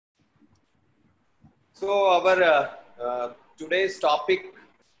So our today's topic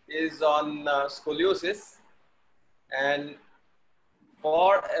is on scoliosis, and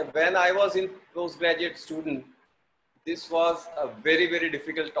for when I was in postgraduate student, this was a very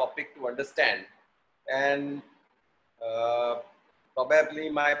difficult topic to understand, and uh,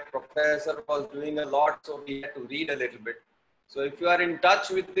 probably my professor was doing a lot, so we had to read a little bit. So if you are in touch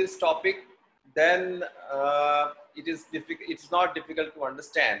with this topic, then it's not difficult to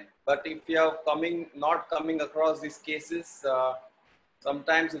understand. But if you are not coming across these cases,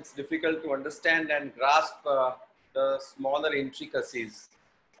 sometimes it's difficult to understand and grasp the smaller intricacies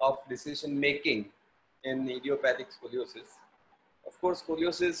of decision making in idiopathic scoliosis. Of course,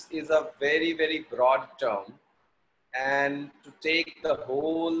 scoliosis is a very broad term, and to take the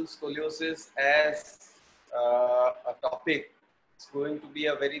whole scoliosis as a topic, it's going to be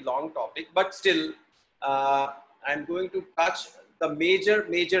a very long topic, but still I'm going to touch the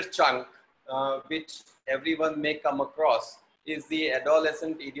major chunk which everyone may come across is the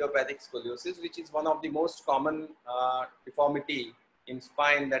adolescent idiopathic scoliosis, which is one of the most common deformity in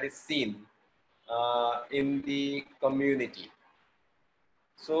spine that is seen in the community.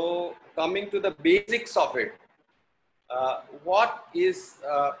 So coming to the basics of it, what is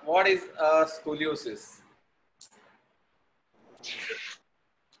scoliosis?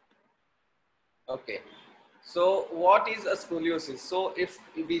 Okay, so what is a scoliosis? So if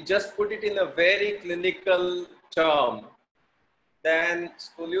we just put it in a very clinical term, then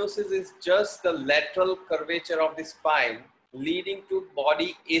scoliosis is just the lateral curvature of the spine leading to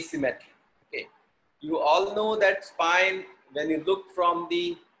body asymmetry. Okay, you all know that spine, when you look from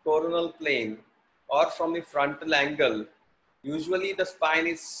the coronal plane or from the frontal angle, usually the spine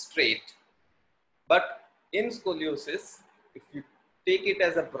is straight. But in scoliosis, if you take it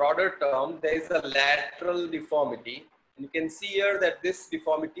as a broader term, there is a lateral deformity. And you can see here that this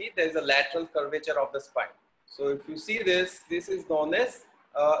deformity, there is a lateral curvature of the spine. So if you see this is known as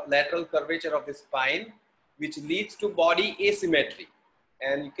lateral curvature of the spine, which leads to body asymmetry.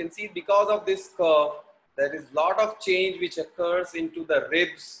 And you can see because of this curve, there is a lot of change which occurs into the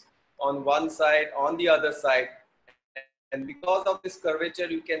ribs on one side, on the other side. And because of this curvature,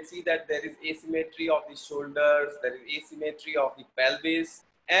 you can see that there is asymmetry of the shoulders, there is asymmetry of the pelvis.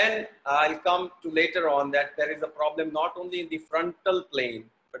 And I'll come to later on that there is a problem not only in the frontal plane,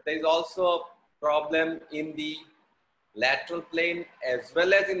 but there is also a problem in the lateral plane as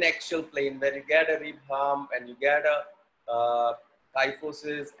well as in axial plane, where you get a rib hump and you get a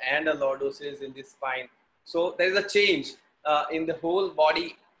kyphosis and a lordosis in the spine. So there is a change in the whole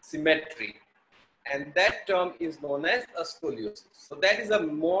body symmetry, and that term is known as a scoliosis. So that is a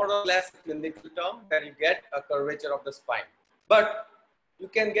more or less clinical term where you get a curvature of the spine. But you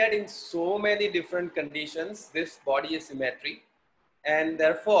can get in so many different conditions this body asymmetry, and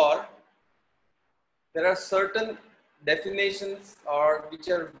therefore there are certain definitions which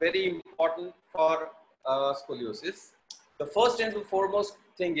are very important for scoliosis. The first and foremost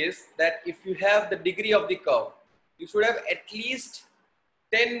thing is that if you have the degree of the curve, you should have at least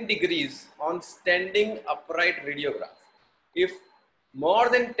 10 degrees on standing upright radiograph. If more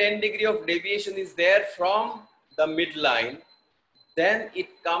than 10 degree of deviation is there from the midline, then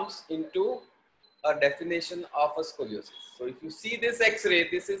it comes into a definition of a scoliosis. So if you see this X-ray,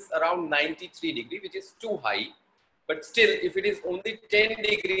 this is around 93 degree, which is too high. But still, if it is only 10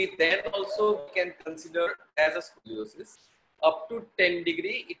 degree, then also we can consider as a scoliosis. Up to 10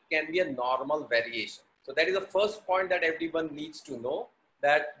 degree, it can be a normal variation. So that is the first point that everyone needs to know,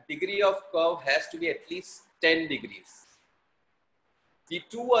 that degree of curve has to be at least 10 degrees. The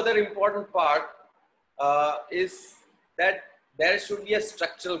two other important part is that there should be a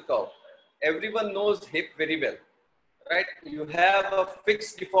structural curve. Everyone knows hip very well, right? You have a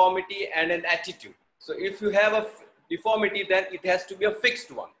fixed deformity and an attitude. So if you have a deformity, then it has to be a fixed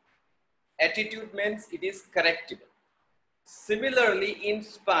one. Attitude means it is correctable. Similarly, in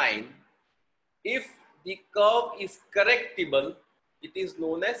spine, if the curve is correctable, it is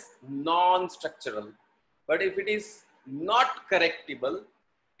known as non-structural. But if it is not correctable,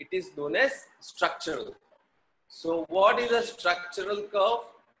 it is known as structural. So what is a structural curve?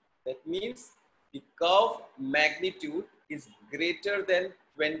 That means the curve magnitude is greater than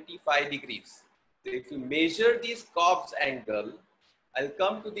 25 degrees. So if you measure this Cobb's angle, I'll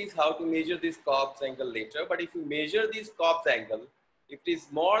come to this how to measure this Cobb's angle later, but if you measure this Cobb's angle, if it is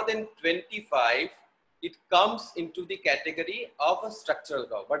more than 25, it comes into the category of a structural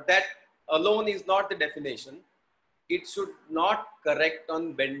curve. But that alone is not the definition. It should not correct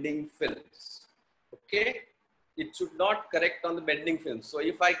on bending films. Okay? It should not correct on the bending films. So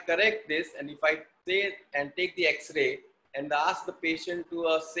if I correct this and if I say and take the X-ray, and ask the patient to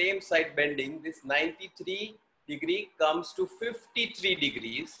a same side bending, this 93° comes to 53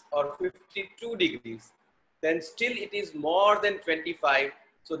 degrees or 52 degrees, then still it is more than 25.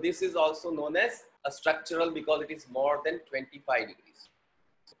 So this is also known as a structural because it is more than 25 degrees.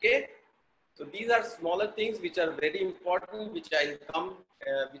 Okay. So these are smaller things which are very important, which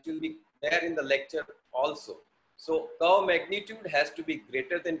which will be there in the lecture also. So curve magnitude has to be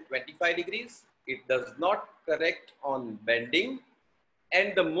greater than 25 degrees. It does not correct on bending.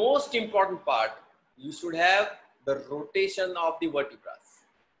 And the most important part, you should have the rotation of the vertebrae.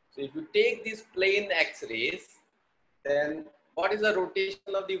 So if you take these plain X-rays, then what is the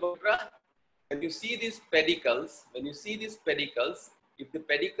rotation of the vertebra? When you see these pedicles, if the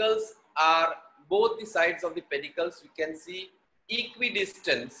pedicles are both the sides of the pedicles, we can see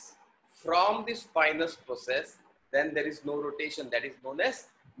equidistance from the spinous process, then there is no rotation. That is known as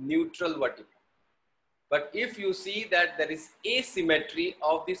neutral vertebra. But if you see that there is asymmetry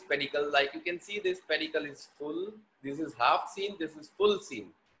of this pedicle, like you can see this pedicle is full, this is half seen, this is full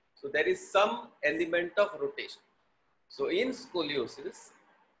seen. So there is some element of rotation. So in scoliosis,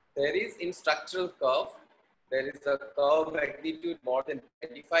 there is in structural curve, there is a curve magnitude more than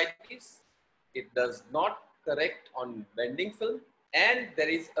 25 degrees. It does not correct on bending film, and there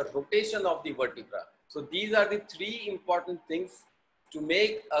is a rotation of the vertebra. So these are the three important things to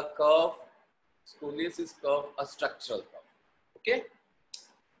make a curve, scoliosis curve, a structural curve. Okay.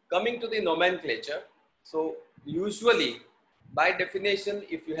 Coming to the nomenclature. So usually, by definition,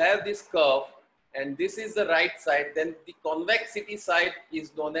 if you have this curve and this is the right side, then the convexity side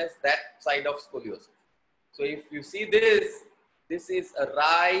is known as that side of scoliosis. So if you see this, this is a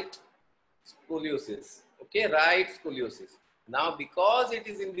right scoliosis. Okay, right scoliosis. Now, because it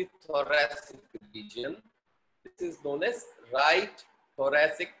is in the thoracic region, this is known as right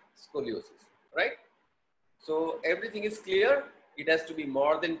thoracic scoliosis, right? So everything is clear. It has to be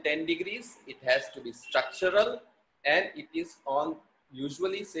more than 10 degrees. It has to be structural, and it is on,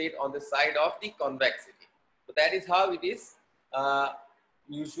 usually said, on the side of the convexity. So that is how it is,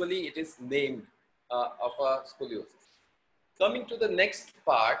 usually it is named of a scoliosis. Coming to the next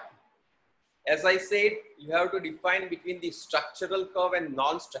part, as I said, you have to define between the structural curve and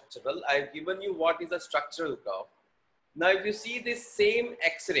non-structural. I have given you what is a structural curve. Now, if you see this same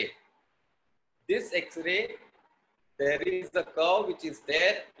X-ray, this X-ray, there is a curve which is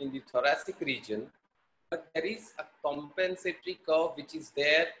there in the thoracic region, but there is a compensatory curve which is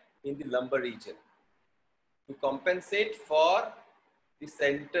there in the lumbar region. To compensate for the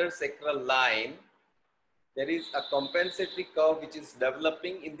center sacral line, there is a compensatory curve which is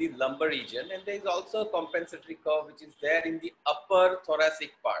developing in the lumbar region, and there is also a compensatory curve which is there in the upper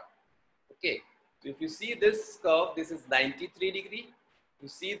thoracic part. Okay, so if you see this curve, this is 93 degree. You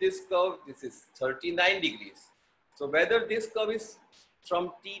see this curve, this is 39 degrees. So whether this curve is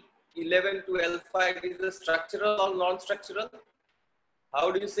from T11 to L5 is a structural or non-structural? How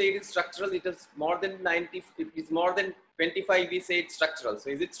do you say it is structural? It is more than 90, if it is more than 25, we say it's structural. So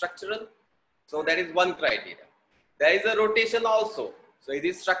is it structural? So that is one criteria. There is a rotation also. So is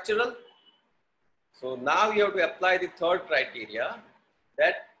it structural? So now you have to apply the third criteria,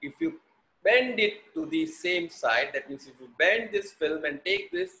 that if you bend it to the same side, that means if you bend this film and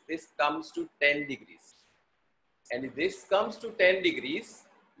take this, this comes to 10 degrees. And if this comes to 10 degrees,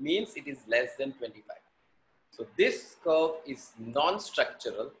 means it is less than 25. So this curve is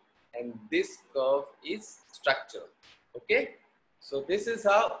non-structural and this curve is structural. Okay. So this is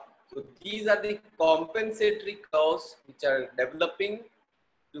how, so these are the compensatory curves which are developing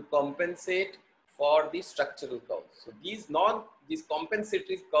to compensate for the structural curves. So these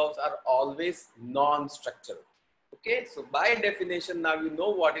compensatory curves are always non-structural. Okay. So by definition, now you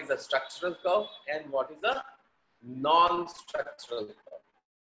know what is a structural curve and what is a non-structural curve.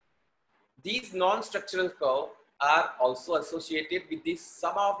 These non-structural curves are also associated with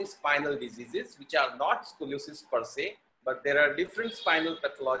some of the spinal diseases which are not scoliosis per se, but there are different spinal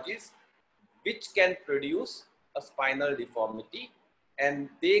pathologies which can produce a spinal deformity, and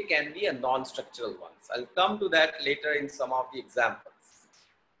they can be a non-structural ones. I'll come to that later in some of the examples.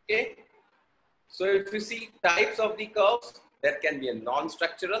 Okay. So if you see types of the curves, there can be a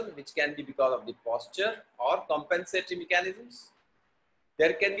non-structural, which can be because of the posture or compensatory mechanisms.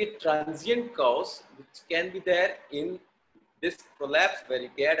 There can be transient curves, which can be there in this prolapse where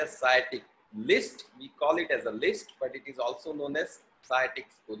you get a sciatic list. We call it as a list, but it is also known as sciatic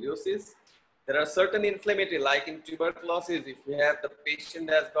scoliosis. There are certain inflammatory, like in tuberculosis, if you have the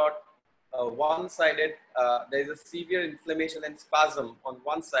patient has got one-sided, there is a severe inflammation and spasm on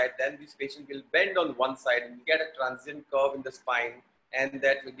one side, then this patient will bend on one side and you get a transient curve in the spine, and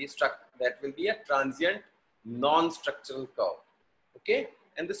that will be a transient non-structural curve. Okay,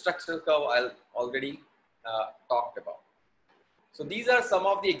 and the structural curve I'll already talked about. So these are some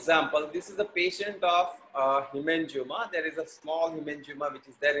of the examples. This is a patient of hemangioma. There is a small hemangioma which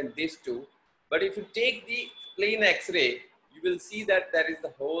is there in these two. But if you take the plain X-ray, you will see that there is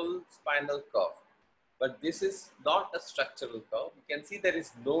the whole spinal curve. But this is not a structural curve. You can see there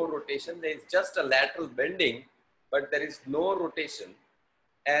is no rotation. There is just a lateral bending, but there is no rotation.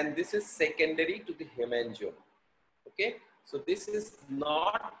 And this is secondary to the hemangioma. Okay, so this is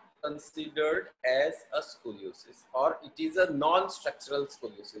not considered as a scoliosis, or it is a non-structural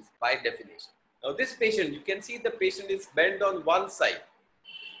scoliosis by definition. Now this patient, you can see the patient is bent on one side,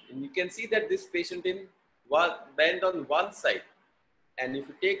 and you can see that this patient in bent on one side, and if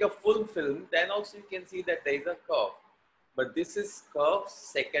you take a full film, then also you can see that there is a curve, but this is curve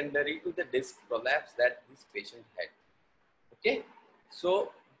secondary to the disc prolapse that this patient had. Okay,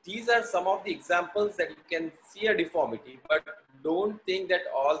 so these are some of the examples that you can see a deformity, but don't think that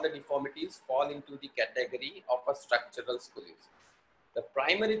all the deformities fall into the category of a structural scoliosis. The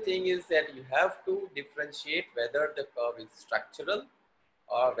primary thing is that you have to differentiate whether the curve is structural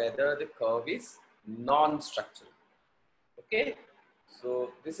or whether the curve is non-structural. Okay,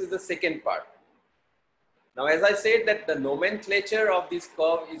 so this is the second part. Now, as I said, that the nomenclature of this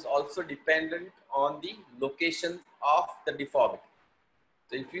curve is also dependent on the location of the deformity.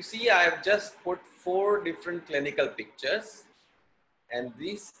 So if you see, I have just put 4 different clinical pictures, and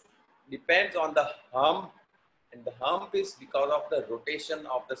this depends on the hump, and the hump is because of the rotation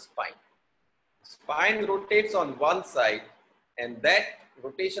of the spine. The spine rotates on one side, and that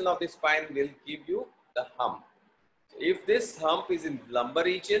rotation of the spine will give you the hump. So if this hump is in lumbar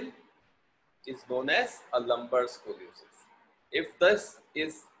region, it is known as a lumbar scoliosis. If this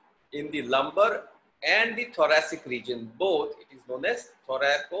is in the lumbar and the thoracic region, both, it is known as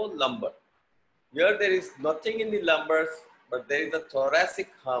thoracolumbar. Here there is nothing in the lumbars, but there is a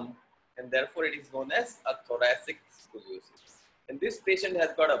thoracic hump, and therefore it is known as a thoracic scoliosis. And this patient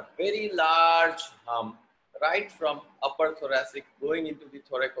has got a very large hump right from upper thoracic going into the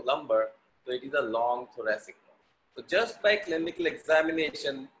thoracolumbar, so it is a long thoracic hump. So just by clinical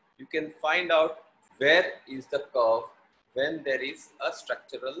examination, you can find out where is the curve when there is a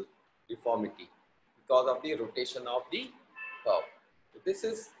structural deformity because of the rotation of the curve. So this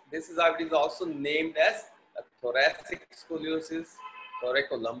is how it is also named as a thoracic scoliosis,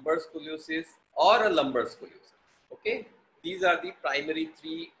 thoracolumbar scoliosis, or a lumbar scoliosis. Okay, these are the primary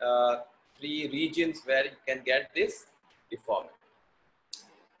three regions where you can get this deformity.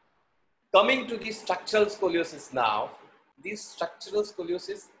 Coming to the structural scoliosis now, this structural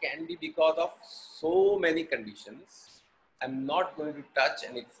scoliosis can be because of so many conditions. I'm not going to touch,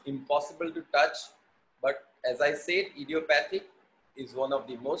 and it's impossible to touch, but as I said, idiopathic is one of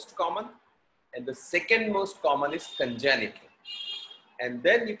the most common, and the second most common is congenital. And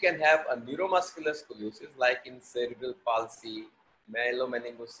then you can have a neuromuscular scoliosis like in cerebral palsy,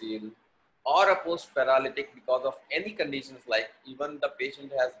 myelomeningocele, or a post-paralytic because of any conditions, like even the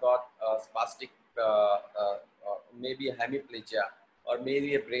patient has got spastic, maybe a hemiplegia, or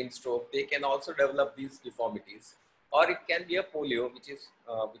maybe a brain stroke. They can also develop these deformities. Or it can be a polio, which is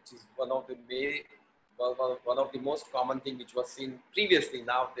one of the most common thing which was seen previously.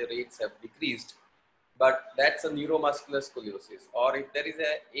 Now the rates have decreased, but that's a neuromuscular scoliosis. Or if there is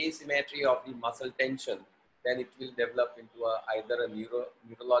a asymmetry of the muscle tension, then it will develop into either a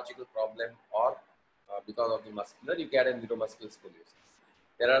neurological problem, or because of the muscular, you get a neuromuscular scoliosis.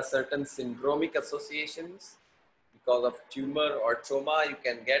 There are certain syndromic associations. Because of tumor or trauma, you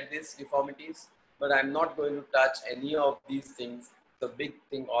can get these deformities, but I'm not going to touch any of these things. It's a big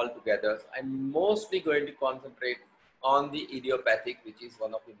thing altogether. I'm mostly going to concentrate on the idiopathic, which is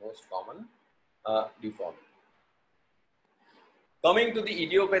one of the most common deformity. Coming to the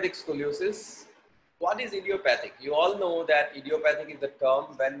idiopathic scoliosis, what is idiopathic? You all know that idiopathic is the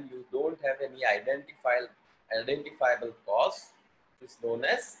term when you don't have any identifiable cause. It's known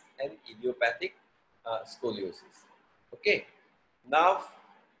as an idiopathic scoliosis. Okay. Now,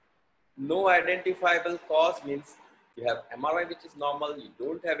 no identifiable cause means you have MRI which is normal, you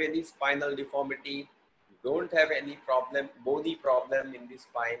don't have any spinal deformity, you don't have any problem, bony problem in the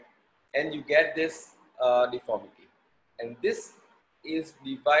spine, and you get this deformity. And this is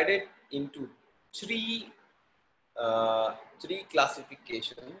divided into three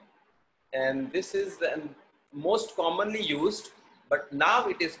classification, and this is the most commonly used, but now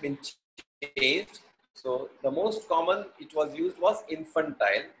it has been changed. So the most common it was used was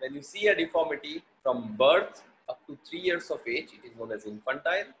infantile. When you see a deformity from birth up to 3 years of age, it is known as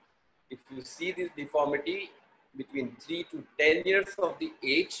infantile. If you see this deformity between 3 to 10 years of the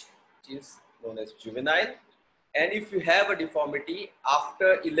age, it is known as juvenile. And if you have a deformity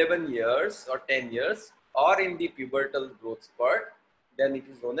after 11 years or 10 years or in the pubertal growth spurt, then it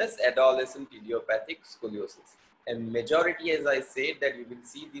is known as adolescent idiopathic scoliosis. And majority, as I said, that you will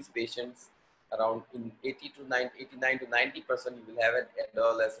see these patients around in 89 to 90% you will have an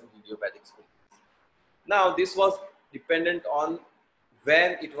adolescent idiopathic scoliosis. Now, this was dependent on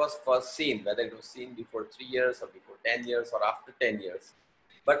when it was first seen, whether it was seen before 3 years or before 10 years or after 10 years.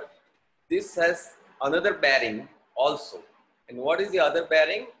 But this has another bearing also. And what is the other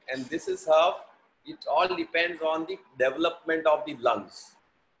bearing? And this is how it all depends on the development of the lungs.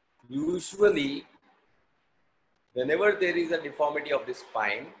 Usually, whenever there is a deformity of the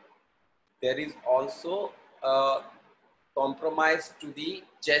spine, there is also a compromise to the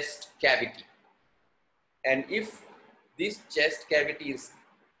chest cavity. And if this chest cavity is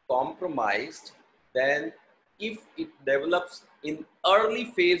compromised, then if it develops in early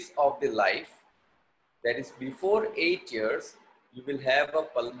phase of the life, that is before 8 years, you will have a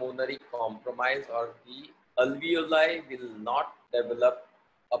pulmonary compromise or the alveoli will not develop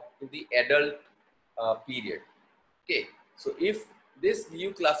up to the adult period. Okay, so if this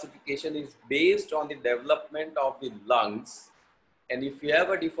new classification is based on the development of the lungs, and if you have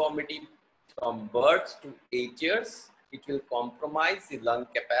a deformity from birth to 8 years, it will compromise the lung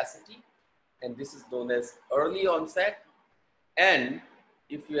capacity, and this is known as early onset. And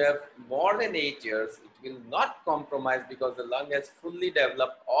if you have more than 8 years, it will not compromise because the lung has fully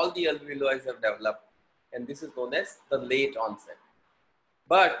developed, all the alveoli have developed, and this is known as the late onset.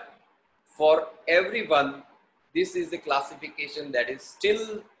 But for everyone, this is a classification that is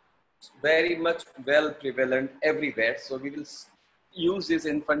still very much well prevalent everywhere. So we will use this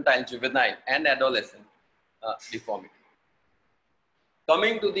infantile, juvenile, and adolescent deformity.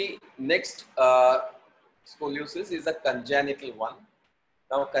 Coming to the next scoliosis is a congenital one.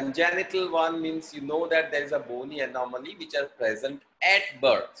 Now, congenital one means you know that there is a bony anomaly which are present at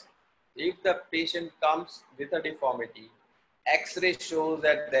birth. If the patient comes with a deformity, X-ray shows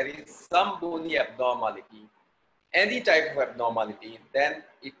that there is some bony abnormality, any type of abnormality, then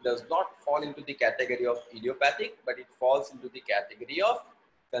it does not fall into the category of idiopathic, but it falls into the category of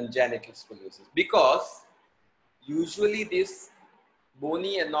congenital scoliosis, because usually these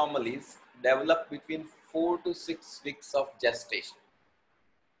bony anomalies develop between 4 to 6 weeks of gestation.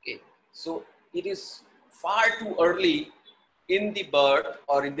 Okay, so it is far too early in the birth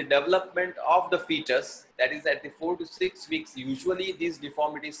or in the development of the fetus, that is at the 4 to 6 weeks, usually these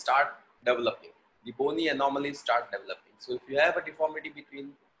deformities start developing. The bony anomalies start developing. So if you have a deformity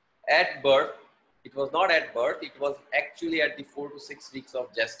between at birth, it was not at birth, it was actually at the 4 to 6 weeks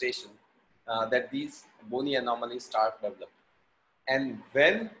of gestation that these bony anomalies start developing. And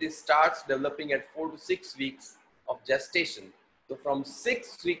when this starts developing at 4 to 6 weeks of gestation, so from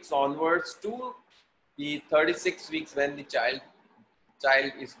 6 weeks onwards to the 36 weeks when the child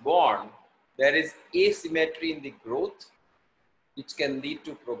is born, there is asymmetry in the growth, which can lead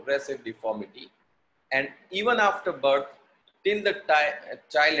to progressive deformity. And even after birth, till the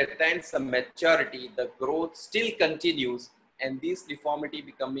child attains some maturity, the growth still continues, and this deformity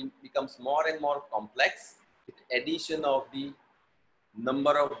becomes more and more complex with addition of the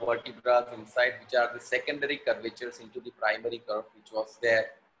number of vertebrae inside, which are the secondary curvatures into the primary curve which was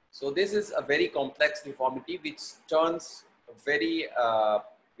there. So this is a very complex deformity which turns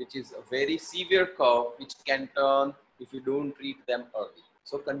which is a very severe curve which can turn if you don't treat them early.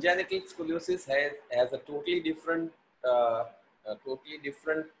 So congenital scoliosis has a totally different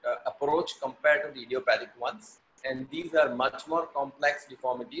approach compared to the idiopathic ones, and these are much more complex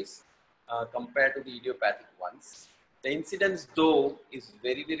deformities compared to the idiopathic ones. The incidence though is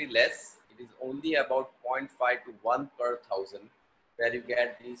very, very less. It is only about 0.5 to 1 per 1,000 where you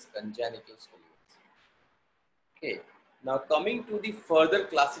get these congenital scoliosis. Okay, now coming to the further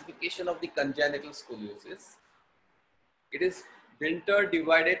classification of the congenital scoliosis, it is winter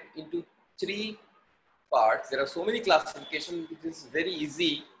divided into 3 parts. There are so many classifications, which is very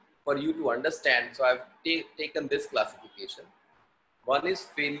easy for you to understand. So I've taken this classification. One is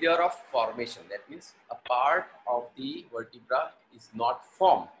failure of formation. That means a part of the vertebra is not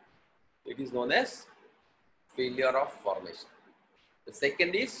formed. It is known as failure of formation. The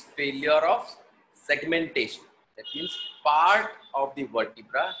second is failure of segmentation. That means part of the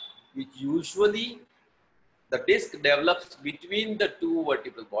vertebra which usually the disc develops between the 2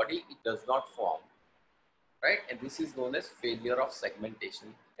 vertebral body, it does not form, right? And this is known as failure of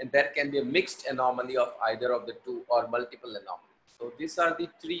segmentation. And there can be a mixed anomaly of either of the 2 or multiple anomalies. So these are the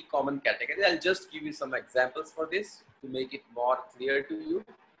 3 common categories. I'll just give you some examples for this to make it more clear to you.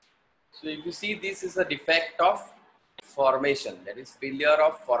 So if you see, this is a defect of formation, that is failure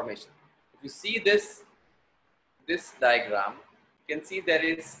of formation. If you see this, this diagram, you can see there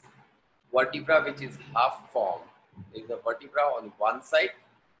is vertebra which is half formed. There is a vertebra on one side.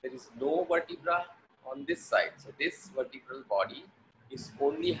 There is no vertebra on this side. So this vertebral body is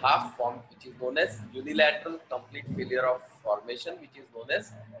only half formed, which is known as unilateral complete failure of formation, which is known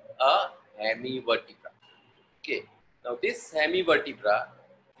as a hemivertebra. Okay. Now this hemivertebra,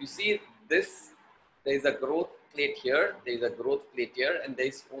 if you see this, there is a growth plate here, there is a growth plate here, and there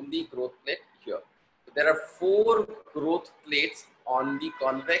is only growth plate here. So there are 4 growth plates on the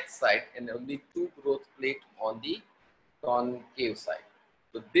convex side and only 2 growth plates on the concave side.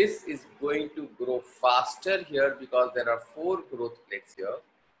 So this is going to grow faster here because there are 4 growth plates here,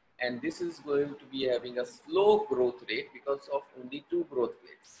 and this is going to be having a slow growth rate because of only 2 growth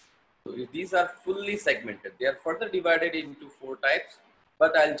plates. So if these are fully segmented, they are further divided into 4 types,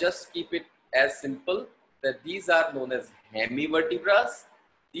 but I'll just keep it as simple that these are known as hemivertebras.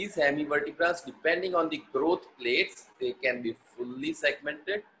 These hemivertebras, depending on the growth plates, they can be fully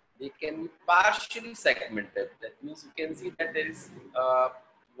segmented, they can be partially segmented. That means you can see that there is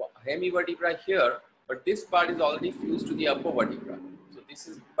hemivertebra here, but this part is already fused to the upper vertebra. So this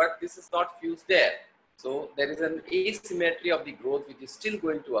is not fused there. So there is an asymmetry of the growth which is still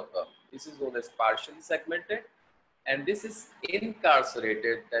going to occur. This is known as partially segmented, and this is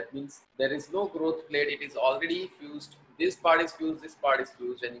incarcerated. That means there is no growth plate. It is already fused. This part is fused, this part is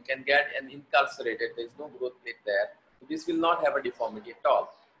fused, and you can get an incarcerated. There is no growth plate there. So this will not have a deformity at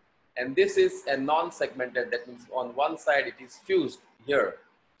all. And this is a non-segmented. That means on one side it is fused here.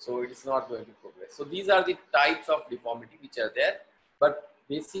 So it is not going to progress. So these are the types of deformity which are there. But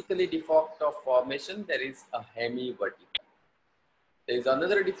basically, defect of formation, there is a hemivertebra. There is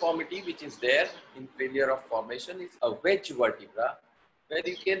another deformity which is there in failure of formation is a wedge vertebra, where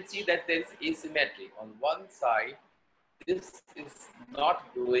you can see that there is asymmetry. On one side, this is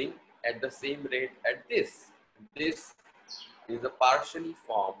not growing at the same rate at this. This is a partially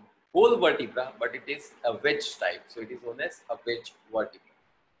formed whole vertebra, but it is a wedge type. So it is known as a wedge vertebra.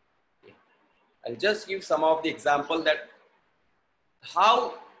 Okay. I'll just give some of the example that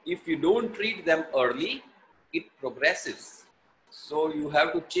how if you don't treat them early, it progresses. So you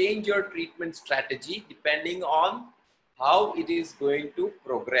have to change your treatment strategy depending on how it is going to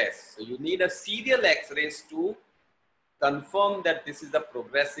progress. So you need a serial x-rays to confirm that this is a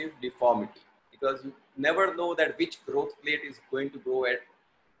progressive deformity, because you never know that which growth plate is going to grow at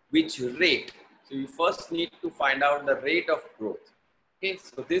which rate. So you first need to find out the rate of growth. Okay,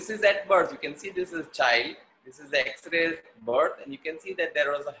 so this is at birth. You can see this is a child. This is the X-ray birth, and you can see that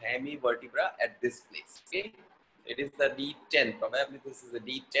there was a hemivertebra at this place. Okay, it is the D10. Probably this is the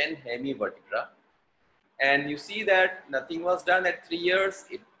D10 hemivertebra, and you see that nothing was done at 3 years.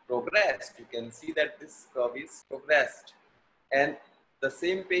 It progressed. You can see that this curve is progressed, and the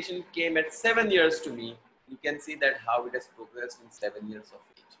same patient came at 7 years to me. You can see that how it has progressed in 7 years of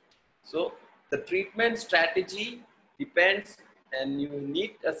age. So the treatment strategy depends, and you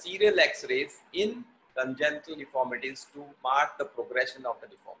need a serial X-rays in congenital deformities to mark the progression of the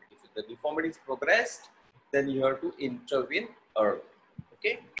deformity. If the deformity is progressed, then you have to intervene early.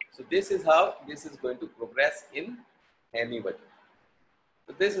 Okay, so this is how this is going to progress in hemivertebra.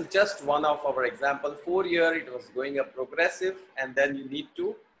 So this is just one of our example. 4 year it was going up progressive, and then you need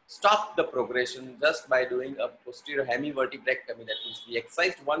to stop the progression just by doing a posterior hemivertebrectomy. That means we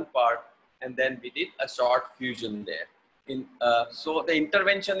excised one part and then we did a short fusion there. So the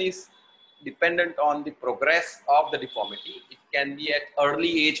intervention is dependent on the progress of the deformity. It can be at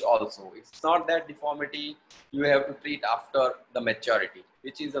early age also. It's not that deformity you have to treat after the maturity,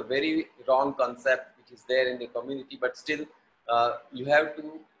 which is a very wrong concept which is there in the community, but still you have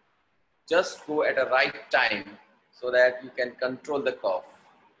to just go at a right time so that you can control the curve.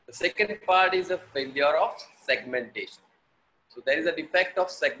 The second part is a failure of segmentation. So there is a defect of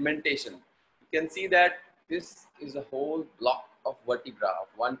segmentation. You can see that this is a whole block of vertebra of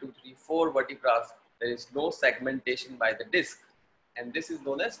 1, 2, 3, 4 vertebrae. There is no segmentation by the disc, and this is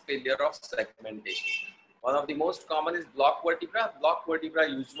known as failure of segmentation. One of the most common is block vertebra. Block vertebra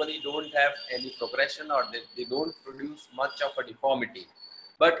usually don't have any progression, or they don't produce much of a deformity.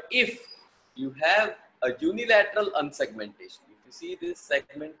 But if you have a unilateral unsegmentation, if you see this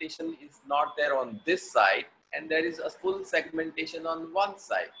segmentation is not there on this side, and there is a full segmentation on one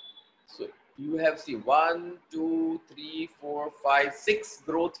side. So you have 1, 2, 3, 4, 5, 6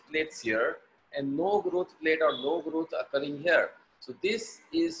 growth plates here, and no growth plate or no growth occurring here. So this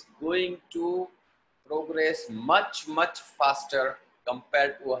is going to progress much faster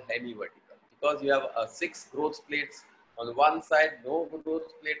compared to a hemivertebra, because you have 6 growth plates on one side, no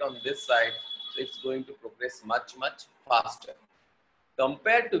growth plate on this side. So it's going to progress much faster.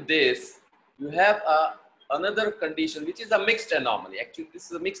 Compared to this, you have another condition which is a mixed anomaly. Actually, this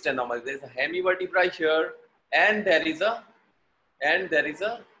is a mixed anomaly. There is a hemivertebra here, and there is a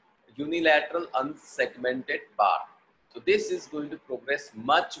unilateral unsegmented bar. So this is going to progress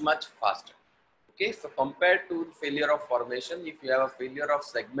much faster. Okay, so compared to failure of formation, if you have a failure of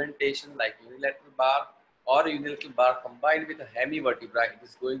segmentation like unilateral bar or unilateral bar combined with a hemivertebra, it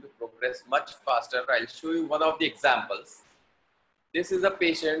is going to progress much faster. I'll show you one of the examples. This is a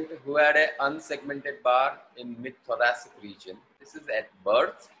patient who had an unsegmented bar in mid-thoracic region. This is at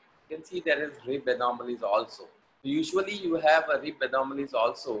birth. You can see there is rib anomalies also. Usually you have a rib anomalies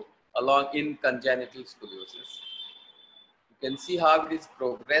also along in congenital scoliosis. You can see how it is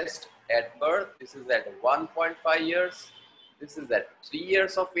progressed at birth. This is at 1.5 years. This is at 3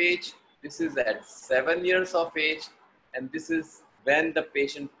 years of age. This is at 7 years of age. And this is when the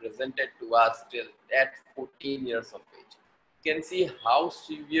patient presented to us till at 14 years of age. You can see how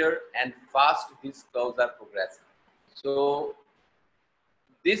severe and fast these curves are progressing. So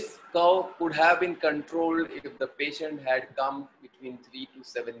this curve could have been controlled if the patient had come between 3 to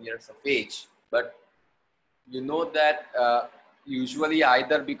 7 years of age. But you know that usually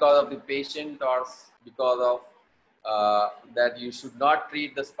either because of the patient or because of that you should not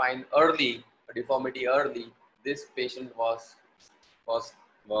treat the spine early, deformity early. This patient was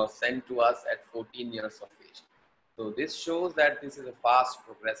sent to us at 14 years of age. So this shows that this is a fast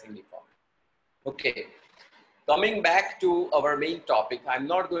progressing deformity. Okay, coming back to our main topic, I'm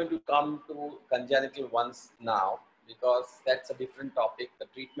not going to come to congenital ones now because that's a different topic. The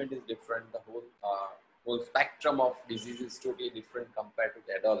treatment is different. The whole spectrum of disease is totally different compared to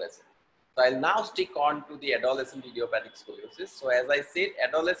the adolescent. So I'll now stick on to the adolescent idiopathic scoliosis. So as I said,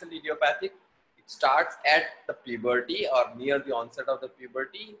 adolescent idiopathic, it starts at the puberty or near the onset of the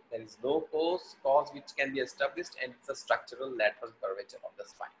puberty. There is no cause which can be established, and it's a structural lateral curvature of the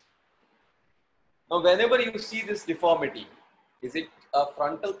spine. Now, whenever you see this deformity, is it a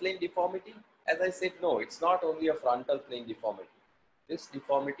frontal plane deformity? As I said, no, it's not only a frontal plane deformity. This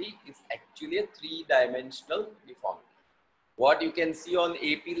deformity is actually a three-dimensional deformity. What you can see on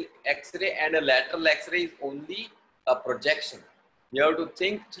AP X-ray and a lateral X-ray is only a projection. You have to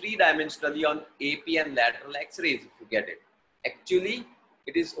think three-dimensionally on AP and lateral X-rays if you get it. Actually,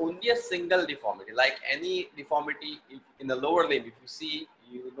 it is only a single deformity. Like any deformity in the lower limb, if you see,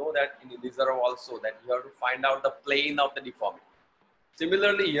 you know that in the reserve also that you have to find out the plane of the deformity.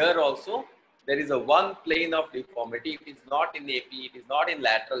 Similarly, here also, there is a one plane of deformity. It is not in AP, it is not in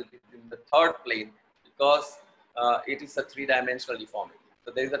lateral, it is in the third plane because it is a three-dimensional deformity.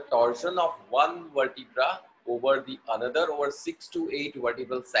 So there is a torsion of one vertebra over the another over 6 to 8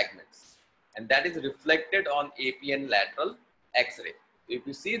 vertebral segments. And that is reflected on AP and lateral X-ray. If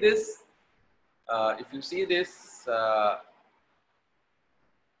you see this,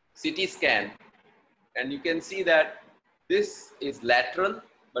 CT scan, and you can see that this is lateral,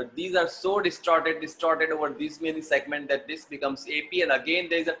 but these are so distorted over these many segments that this becomes AP, and again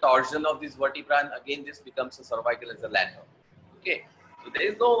there is a torsion of this vertebra, and again this becomes a cervical as a lateral. Okay, so there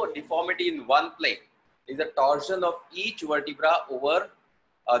is no deformity in one plane. There is a torsion of each vertebra over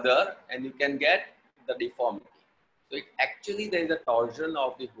other, and you can get the deformity. So it actually there is a torsion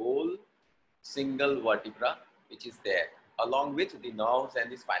of the whole single vertebra which is there along with the nerves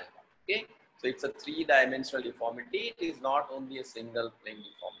and the spinal cord. Okay, so it's a three-dimensional deformity. It is not only a single plane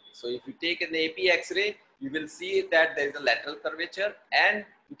deformity. So if you take an AP X-ray, you will see that there is a lateral curvature and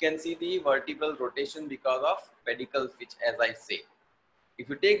you can see the vertebral rotation because of pedicles, which as I say. If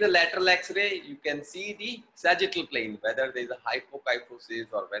you take the lateral X-ray, you can see the sagittal plane, whether there is a hypokyphosis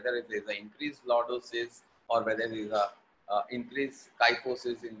or whether there is an increased lordosis or whether there is a increased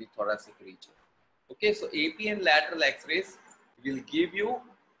kyphosis in the thoracic region. Okay, so AP and lateral X-rays will give you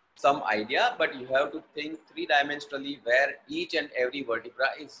some idea, but you have to think three-dimensionally where each and every vertebra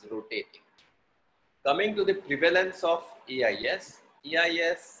is rotating. Coming to the prevalence of EIS,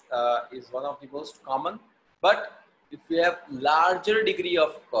 EIS is one of the most common, but if you have larger degree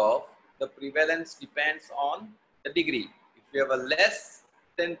of curve, the prevalence depends on the degree. If you have a less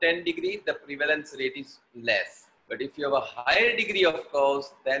than 10 degree, the prevalence rate is less. But if you have a higher degree of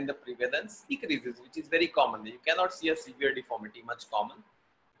curves, then the prevalence decreases, which is very common. You cannot see a severe deformity, much common.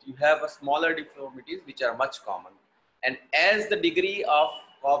 You have a smaller deformities, which are much common. And as the degree of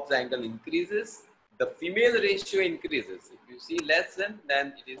corpse angle increases, the female ratio increases. If you see less than,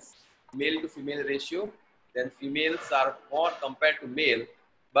 then it is male to female ratio. Then females are more compared to male.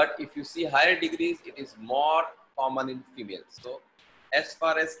 But if you see higher degrees, it is more common in females. So as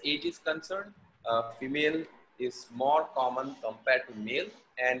far as age is concerned, female is more common compared to male,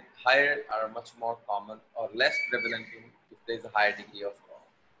 and higher are much more common or less prevalent in if there is a higher degree of curve.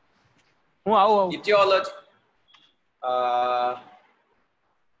 Wow. Etiology.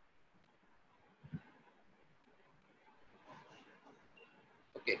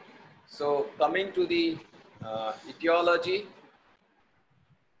 Okay, so coming to the etiology,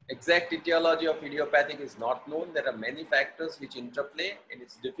 exact etiology of idiopathic is not known. There are many factors which interplay, and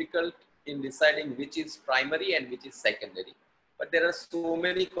it's difficult in deciding which is primary and which is secondary. But there are so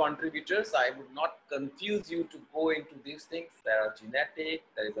many contributors. I would not confuse you to go into these things. There are genetic,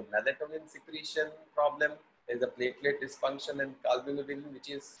 there is a melatonin secretion problem, there is a platelet dysfunction and albumin, which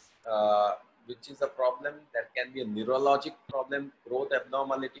is a problem. There can be a neurologic problem, growth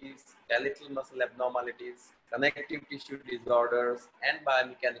abnormalities, skeletal muscle abnormalities, connective tissue disorders, and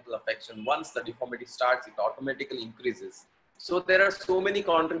biomechanical affection. Once the deformity starts, it automatically increases. So there are so many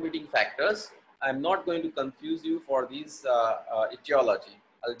contributing factors. I'm not going to confuse you for these etiology.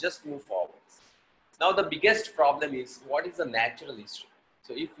 I'll just move forward. Now the biggest problem is, what is the natural history?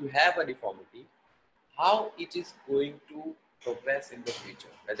 So if you have a deformity, how it is going to progress in the future,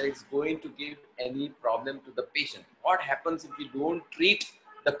 whether it's going to give any problem to the patient. What happens if we don't treat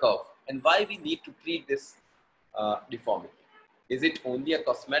the curve, and why we need to treat this deformity? Is it only a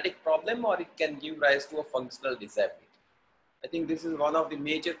cosmetic problem, or it can give rise to a functional disability? I think this is one of the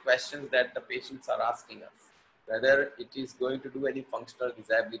major questions that the patients are asking us, whether it is going to do any functional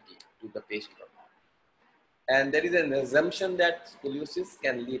disability to the patient or not. And there is an assumption that scoliosis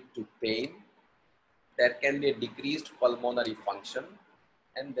can lead to pain, there can be a decreased pulmonary function,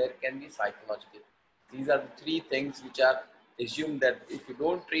 and there can be psychological. These are the three things which are assumed that if you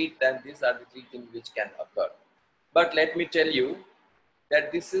don't treat, then these are the three things which can occur. But let me tell you that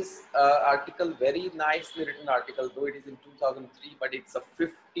this is an article, very nicely written article, though it is in 2003, but it's a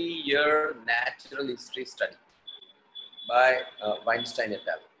 50-year natural history study by Weinstein et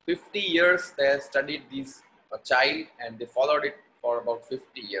al. 50 years they have studied this child, and they followed it for about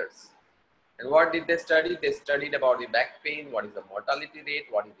 50 years. And what did they study? They studied about the back pain, what is the mortality rate,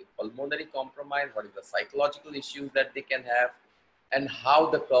 what is the pulmonary compromise, what is the psychological issues that they can have, and how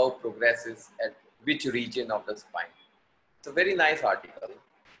the curve progresses at which region of the spine. It's a very nice article.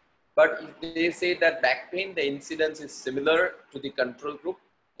 But they say that back pain, the incidence is similar to the control group.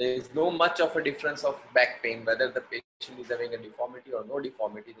 There is no much of a difference of back pain, whether the patient is having a deformity or no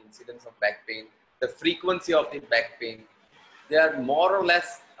deformity, the incidence of back pain, the frequency of the back pain, they are more or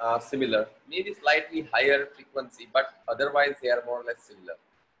less similar, maybe slightly higher frequency, but otherwise they are more or less similar.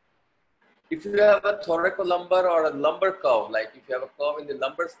 If you have a thoracolumbar or a lumbar curve, like if you have a curve in the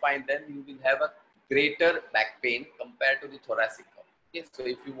lumbar spine, then you will have a greater back pain compared to the thoracic curve. Okay, so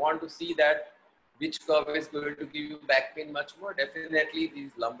if you want to see that which curve is going to give you back pain much more, definitely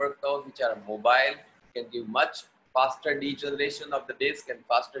these lumbar curves which are mobile can give much faster degeneration of the disc and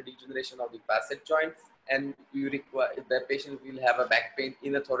faster degeneration of the facet joints, and you require, the patient will have a back pain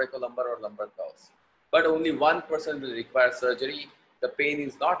in a thoracolumbar or lumbar curves. But only 1% will require surgery. The pain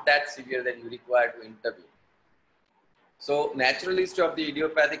is not that severe that you require to intervene. So natural history of the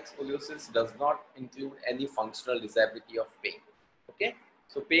idiopathic scoliosis does not include any functional disability of pain. Okay,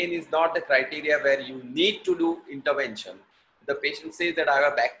 so pain is not the criteria where you need to do intervention. The patient says that I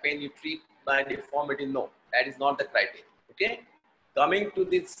have a back pain, you treat my deformity. No, that is not the criteria. Okay, coming to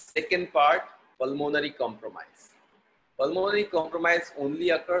the second part, pulmonary compromise. Pulmonary compromise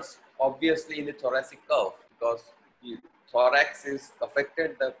only occurs obviously in the thoracic curve, because the thorax is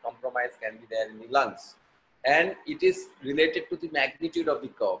affected, the compromise can be there in the lungs. And it is related to the magnitude of the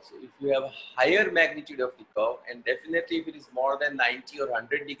curve. So if you have a higher magnitude of the curve, and definitely if it is more than 90 or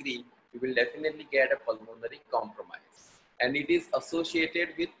 100 degree, you will definitely get a pulmonary compromise. And it is associated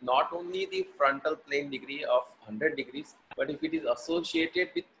with not only the frontal plane degree of 100 degrees, but if it is associated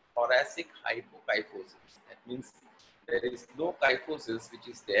with thoracic hypokyphosis, that means there is no kyphosis which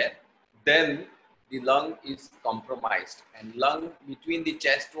is there, then the lung is compromised, and lung between the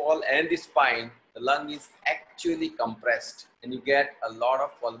chest wall and the spine, the lung is actually compressed, and you get a lot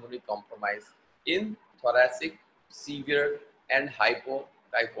of pulmonary compromise in thoracic, severe and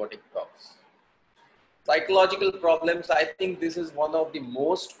hypokyphotic curves. Psychological problems, I think this is one of the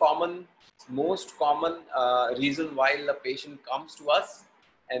most common reason why the patient comes to us.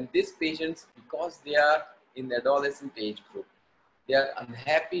 And these patients, because they are in the adolescent age group, they are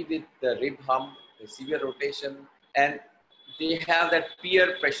unhappy with the rib hump, the severe rotation, and they have that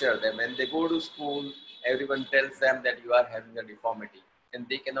peer pressure. Them when they go to school, everyone tells them that you are having a deformity, and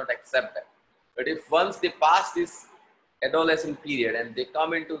they cannot accept that. But if once they pass this adolescent period and they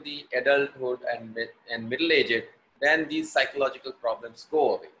come into the adulthood and middle age, then these psychological problems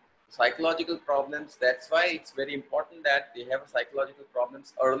go away. Psychological problems, that's why it's very important that they have psychological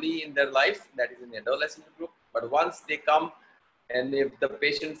problems early in their life, that is in the adolescent group. But once they come And if the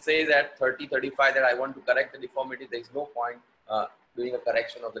patient says at 30, 35 that I want to correct the deformity, there is no point doing a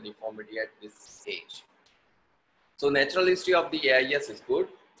correction of the deformity at this age. So natural history of the AIS is good.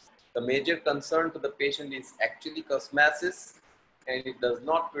 The major concern to the patient is actually cosmesis, and it does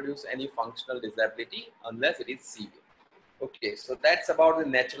not produce any functional disability unless it is severe. Okay, so that's about the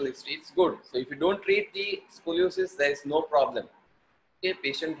natural history. It's good. So if you don't treat the scoliosis, there is no problem. Okay,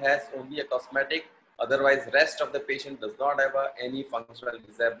 patient has only a cosmetic, otherwise rest of the patient does not have any functional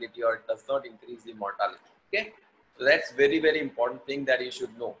disability, or it does not increase the mortality. Okay, so that's very, very important thing that you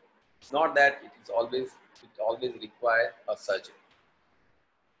should know. It's not that it always requires a surgery.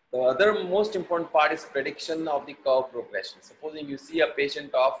 The other most important part is prediction of the curve progression. Supposing you see a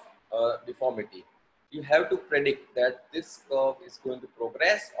patient of deformity, you have to predict that this curve is going to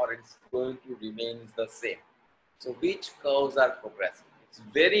progress or it's going to remain the same. So which curves are progressing? It's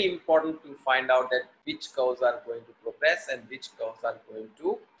very important to find out that which curves are going to progress and which curves are going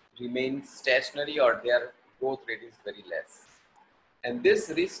to remain stationary, or their growth rate is very less. And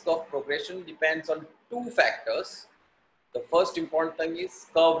this risk of progression depends on two factors. The first important thing is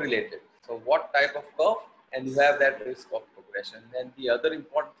curve related. So what type of curve, and you have that risk of progression. And the other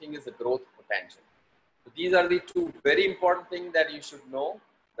important thing is the growth potential. So these are the two very important things that you should know,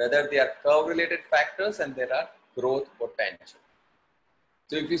 whether they are curve related factors and there are growth potential.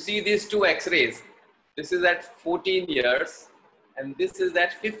 So if you see these two x-rays, this is at 14 years and this is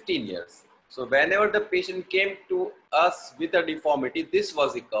at 15 years. So whenever the patient came to us with a deformity, this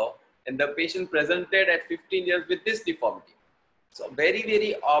was the curve, and the patient presented at 15 years with this deformity. So very,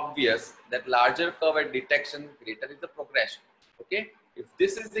 very obvious that larger curve at detection, greater is the progression. Okay, if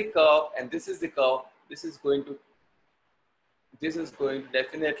this is the curve and this is the curve, this is going to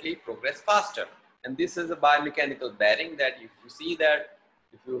definitely progress faster. And this is a biomechanical bearing, that if you see that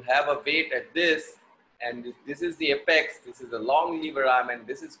if you have a weight at this, and this is the apex, this is a long lever arm, and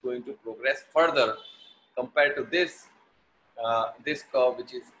this is going to progress further compared to this this curve,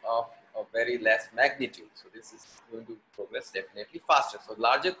 which is of a very less magnitude. So this is going to progress definitely faster. So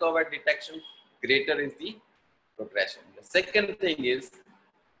larger curve at detection, greater is the progression. The second thing is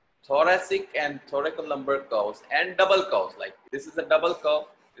thoracic and thoracolumbar curves and double curves. Like this is a double curve,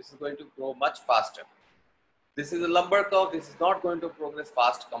 this is going to grow much faster. This is a lumbar curve, this is not going to progress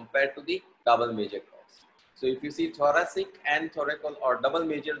fast compared to the double major curves. So if you see thoracic and thoracal or double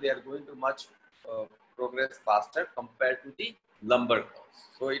major, they are going to much progress faster compared to the lumbar curves.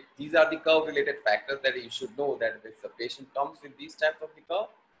 So these are the curve related factors that you should know, that if the patient comes with these types of the curve,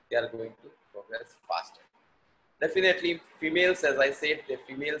 they are going to progress faster. Definitely females, as I said, the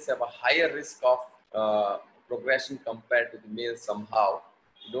females have a higher risk of progression compared to the males somehow.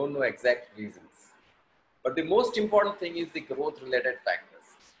 You don't know exact reasons. But the most important thing is the growth related factors.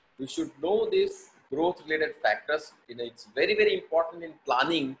 You should know these growth related factors. It's very, very important in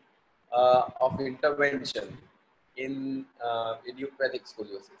planning of intervention in idiopathic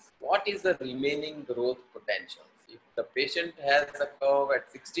scoliosis. What is the remaining growth potential? If the patient has a curve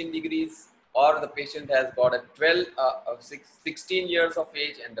at 16 degrees, or the patient has got a 16 years of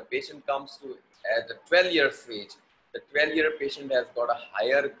age, and the patient comes to at the 12 years age, the 12-year patient has got a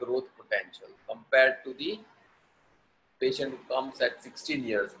higher growth potential compared to the patient who comes at 16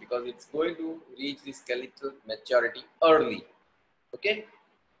 years, because it's going to reach the skeletal maturity early. Okay,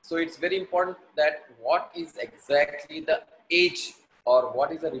 so it's very important that what is exactly the age, or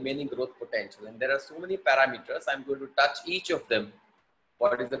what is the remaining growth potential. And there are so many parameters. I'm going to touch each of them.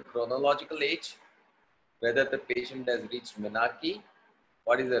 What is the chronological age, whether the patient has reached menarche,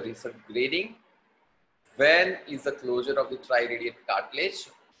 what is the recent grading, when is the closure of the triradiate cartilage,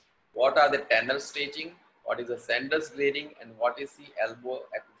 what are the Tanner staging, what is the Sanders grading, and what is the elbow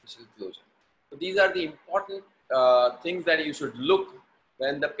epiphyseal closure. So these are the important things that you should look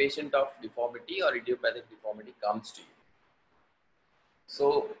when the patient of deformity or idiopathic deformity comes to you.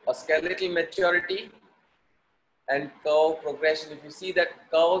 So a skeletal maturity and curve progression, if you see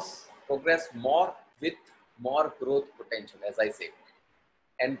that curves progress more with more growth potential, as I said,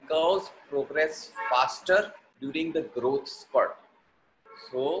 and curves progress faster during the growth spurt.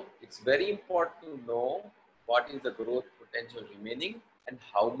 So it's very important to know what is the growth potential remaining and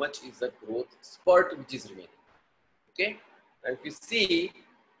how much is the growth spurt which is remaining. Okay, now if you see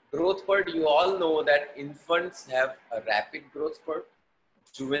growth spurt, you all know that infants have a rapid growth spurt.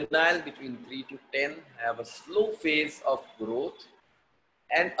 Juvenile between 3 to 10 have a slow phase of growth,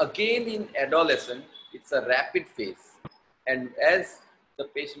 and again in adolescent it's a rapid phase, and as the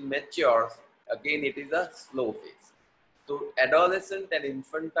patient matures, again it is a slow phase. So adolescent and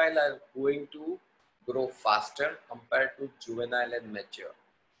infantile are going to grow faster compared to juvenile and mature.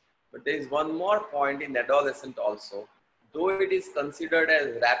 But there is one more point in adolescent also. though it is considered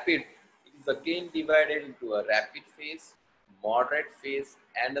as rapid, it is again divided into a rapid phase, moderate phase,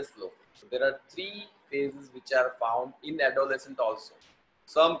 and a slow phase. So there are three phases which are found in adolescent also.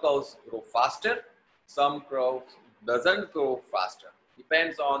 Some curves grow faster, some curves doesn't grow faster.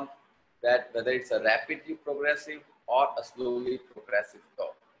 Depends on that whether it's a rapidly progressive or a slowly progressive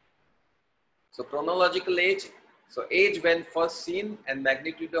curve. So chronological age, so age when first seen and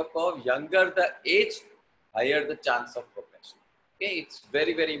magnitude of curve, younger the age, higher the chance of progression. Okay, it's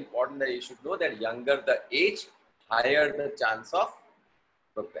very, very important that you should know that younger the age, higher the chance of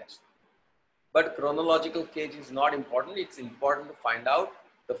progression. But chronological age is not important. It's important to find out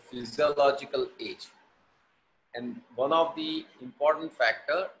the physiological age. And one of the important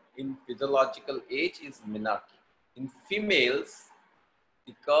factor in physiological age is menarche. In females,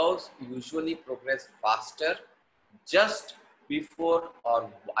 the curves usually progress faster just before, or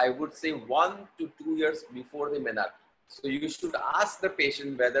I would say 1 to 2 years before the menarche. So you should ask the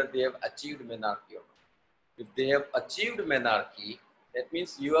patient whether they have achieved menarche or not. If they have achieved menarche, that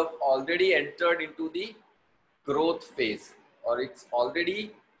means you have already entered into the growth phase, or it's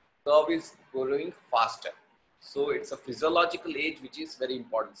already curve is growing faster. So it's a physiological age which is very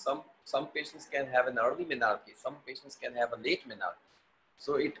important. Some patients can have an early menarche, some patients can have a late menarche.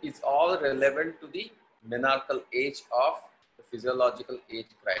 So it is all relevant to the menarchal age of the physiological age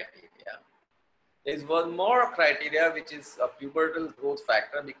criteria. There is one more criteria which is a pubertal growth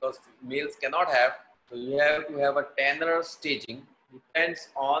factor, because males cannot have. So you have to have a Tanner staging. Depends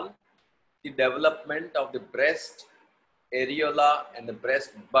on the development of the breast areola and the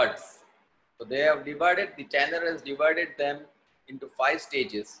breast buds. So they have divided, the Tanner has divided them into 5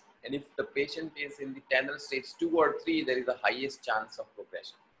 stages. And if the patient is in the Tanner stage 2 or 3, there is the highest chance of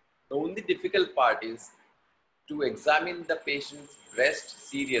progression. The only difficult part is to examine the patient's breast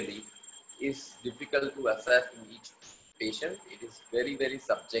serially is difficult to assess in each patient. It is very, very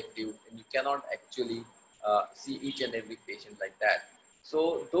subjective, and you cannot actually see each and every patient like that.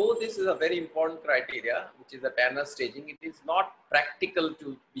 So though this is a very important criteria, which is the Tanner staging, it is not practical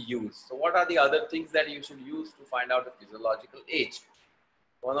to be used. So what are the other things that you should use to find out the physiological age?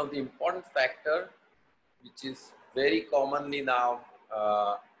 One of the important factor, which is very commonly now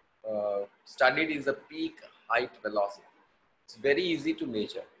studied, is the peak height velocity. It's very easy to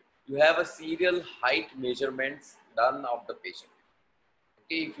measure. You have a serial height measurements done of the patient.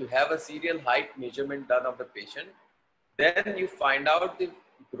 Okay, if you have a serial height measurement done of the patient, then you find out the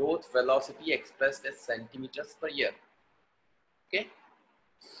growth velocity expressed as centimeters per year. Okay,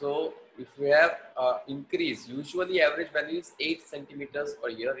 so if we have increase, usually average value is 8 centimeters per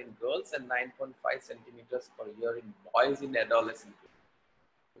year in girls and 9.5 centimeters per year in boys in adolescent.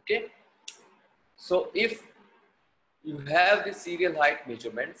 Okay, so if you have the serial height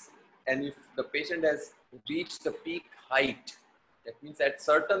measurements, and if the patient has reached the peak height, that means at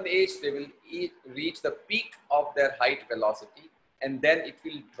certain age they will reach the peak of their height velocity, and then it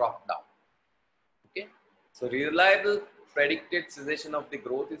will drop down. Okay, so reliable predicted cessation of the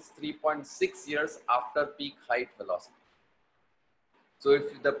growth is 3.6 years after peak height velocity. So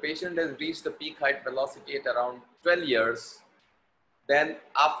if the patient has reached the peak height velocity at around 12 years, then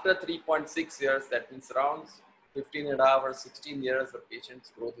after 3.6 years, that means around 15.5 or 16 years, the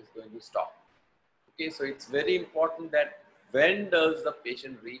patient's growth is going to stop. Okay, so it's very important that when does the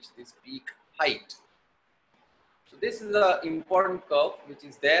patient reach this peak height? So this is an important curve which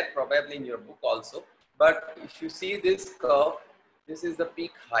is there probably in your book also. But if you see this curve, this is the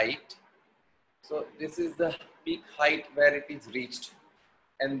peak height. So this is the peak height where it is reached,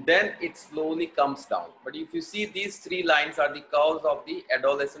 and then it slowly comes down. But if you see, these 3 lines are the curves of the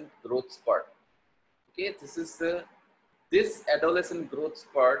adolescent growth spurt. Okay, this adolescent growth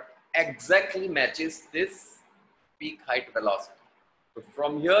spurt exactly matches this peak height velocity. So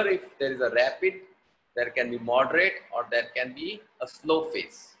from here, if there is a rapid, there can be moderate, or there can be a slow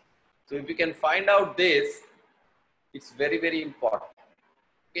phase. So if you can find out this, it's very, very important.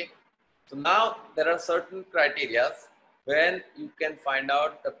 Okay, so now there are certain criteria when you can find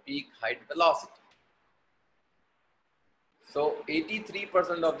out the peak height velocity. So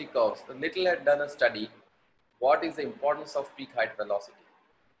 83% of the curves, the Little had done a study, what is the importance of peak height velocity.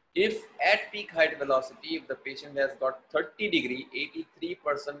 If at peak height velocity, if the patient has got 30 degree,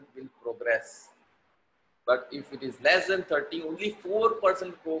 83% will progress. But if it is less than 30, only 4%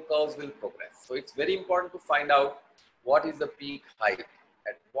 curves will progress. So it's very important to find out what is the peak height,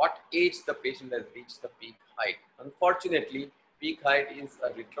 at what age the patient has reached the peak height. Unfortunately, peak height is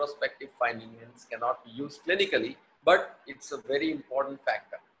a retrospective finding and cannot be used clinically, but it's a very important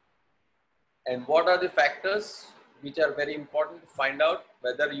factor. And what are the factors which are very important to find out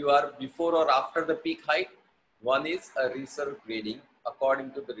whether you are before or after the peak height? One is a reserve grading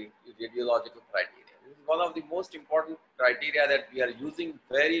according to the radiological criteria. This is one of the most important criteria that we are using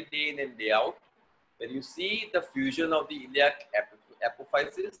very day in and day out. When you see the fusion of the iliac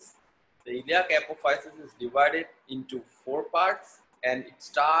apophysis, the iliac apophysis is divided into 4 parts and it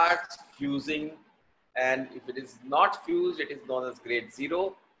starts fusing, and if it is not fused, it is known as grade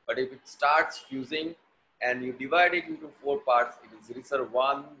 0. But if it starts fusing and you divide it into 4 parts, it is reserve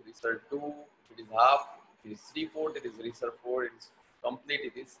 1, reserve 2, if it is half, if it is 3/4, it is reserve 4, it is complete,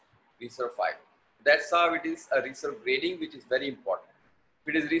 it is reserve 5. That's how it is a reserve grading, which is very important.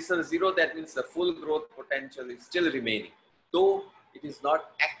 If it is reserve 0, that means the full growth potential is still remaining. Though it is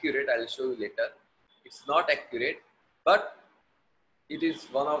not accurate, I'll show you later. It's not accurate, but it is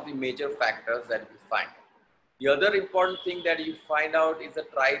one of the major factors that we find. The other important thing that you find out is the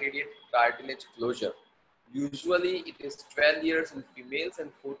triradiate cartilage closure. Usually it is 12 years in females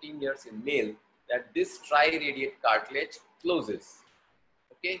and 14 years in male that this triradiate cartilage closes.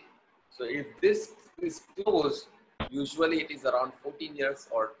 Okay, so if this is closed, usually it is around 14 years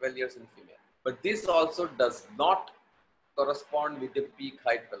or 12 years in female. But this also does not correspond with the peak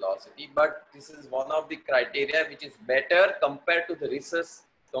height velocity, but this is one of the criteria which is better compared to the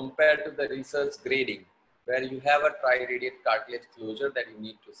research grading, where you have a triradiate cartilage closure that you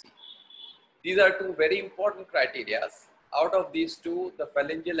need to see. These are two very important criteria. Out of these two, the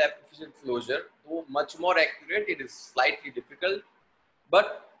phalangeal apophyseal closure, though much more accurate, it is slightly difficult.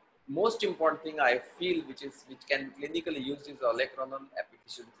 But most important thing I feel which can be clinically used is olecranon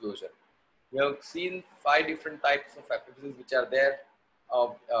apophyseal closure. We have seen 5 different types of apophyses which are there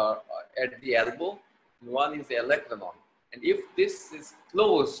at the elbow. One is the olecranon. And if this is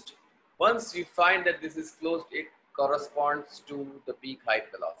closed, once we find that this is closed, it corresponds to the peak height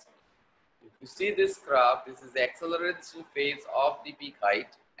velocity. If you see this graph, this is the acceleration phase of the peak height,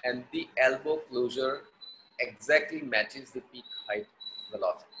 and the elbow closure exactly matches the peak height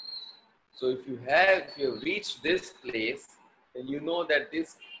velocity. So if you have reached this place, then you know that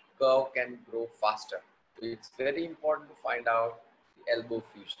this curve can grow faster. So it's very important to find out the elbow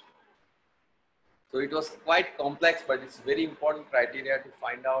fusion. So it was quite complex, but it's very important criteria to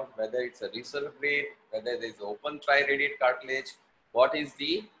find out whether it's a reserve grade, whether there is open triradiate cartilage, what is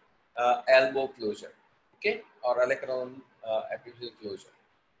the elbow closure, okay, or olecranon apophyseal closure.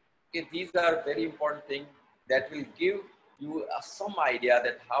 Okay, these are very important things that will give you some idea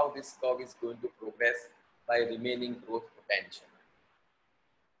that how this curve is going to progress by remaining growth potential.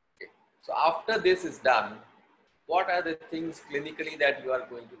 Okay. So after this is done, what are the things clinically that you are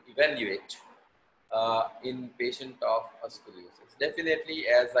going to evaluate in patient of scoliosis? Definitely,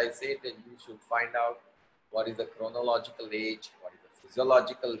 as I said, that you should find out what is the chronological age, what is the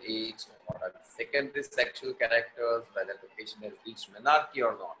physiological age, what are the secondary sexual characters, whether the patient has reached menarche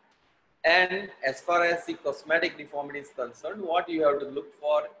or not. And as far as the cosmetic deformity is concerned, what you have to look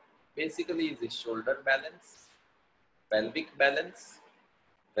for basically is the shoulder balance, pelvic balance,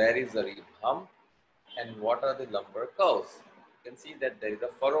 where is the rib hump, and what are the lumbar curves. You can see that there is a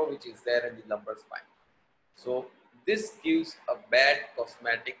furrow which is there in the lumbar spine. So this gives a bad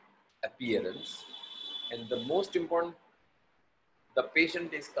cosmetic appearance, and the most important, the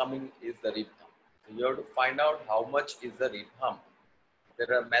patient is coming is the rib hump. So you have to find out how much is the rib hump.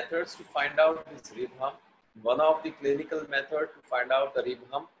 There are methods to find out this rib hump. One of the clinical methods to find out the rib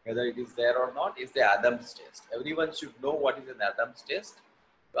hump, whether it is there or not, is the Adams test. Everyone should know what is an Adams test.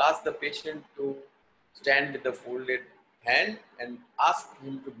 To ask the patient to stand with the folded hand and ask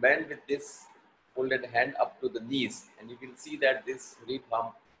him to bend with this folded hand up to the knees, and you will see that this rib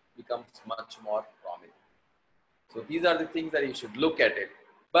hump becomes much more prominent. So these are the things that you should look at it.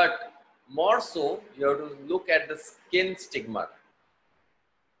 But more so, you have to look at the skin stigmata.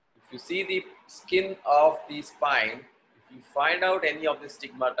 If you see the skin of the spine, if you find out any of the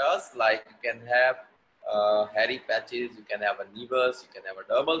stigmata, like you can have hairy patches, you can have a nevus, you can have a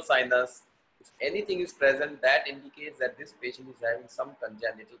dermal sinus. If anything is present, that indicates that this patient is having some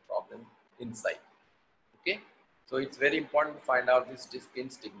congenital problem inside. Okay, so it's very important to find out this skin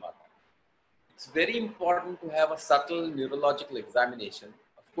stigmata. It's very important to have a subtle neurological examination.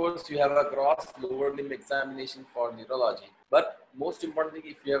 Of course, you have a gross lower limb examination for neurology, but most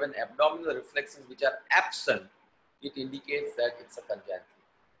importantly, if you have an abdominal reflexes which are absent, it indicates that it's a congenital.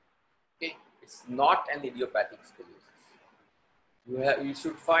 Okay, it's not an idiopathic scoliosis. You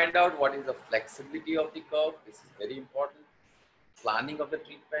should find out what is the flexibility of the curve. This is very important. Planning of the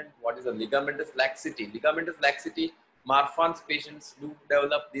treatment. What is the ligamentous laxity? Ligamentous laxity, Marfan's patients do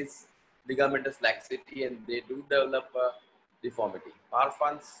develop this ligamentous laxity, and they do develop a deformity.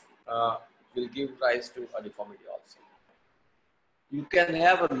 Marfan's will give rise to a deformity also. You can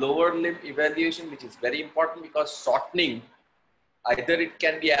have a lower limb evaluation, which is very important because shortening, either it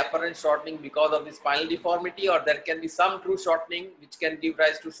can be apparent shortening because of the spinal deformity, or there can be some true shortening which can give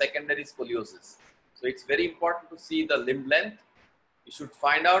rise to secondary scoliosis. So it's very important to see the limb length. You should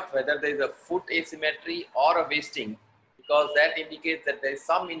find out whether there is a foot asymmetry or a wasting, because that indicates that there is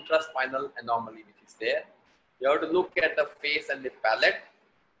some intraspinal anomaly which is there. You have to look at the face and the palate,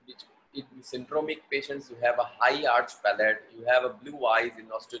 which in syndromic patients, you have a high arch palate, you have a blue eyes in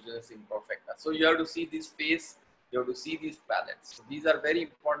osteogenesis imperfecta. So you have to see this face, you have to see these palates. So these are very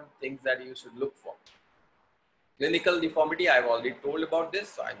important things that you should look for. Clinical deformity, I've already told about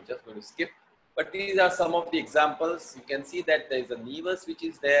this, so I'm just going to skip. But these are some of the examples. You can see that there is a nevus which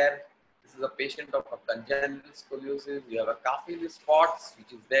is there. This is a patient of a congenital scoliosis. You have a capillary spots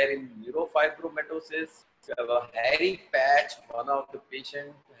which is there in neurofibromatosis. You have a hairy patch, one of the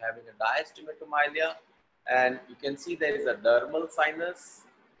patient having a diastematomyelia. And you can see there is a dermal sinus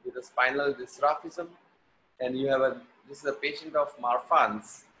with a spinal dystrophism. And you have this is a patient of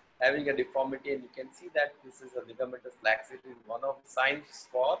Marfan's having a deformity, and you can see that this is a ligamentous laxity, one of the signs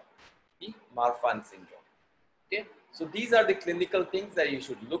for the Marfan syndrome. Okay, so these are the clinical things that you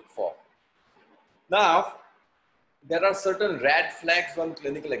should look for. Now, there are certain red flags on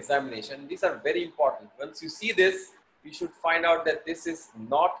clinical examination. These are very important. Once you see this, you should find out that this is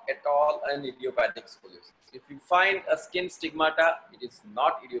not at all an idiopathic scoliosis. If you find a skin stigmata, it is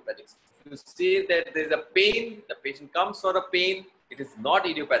not idiopathic. If you see that there is a pain, the patient comes for a pain, it is not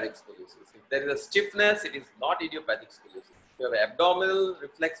idiopathic scoliosis. If there is a stiffness, it is not idiopathic scoliosis. If you have abdominal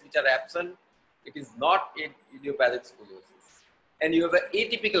reflex which are absent, it is not idiopathic scoliosis. And you have an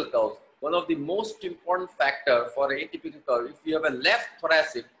atypical curve. One of the most important factor for atypical curve, if you have a left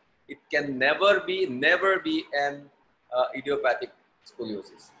thoracic, it can never be an idiopathic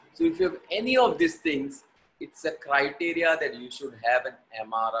scoliosis. So if you have any of these things, it's a criteria that you should have an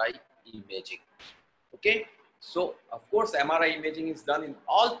MRI imaging. Okay, so of course MRI imaging is done in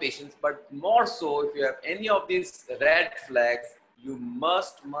all patients, but more so if you have any of these red flags, you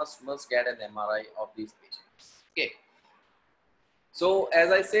must get an MRI of these patients. Okay, so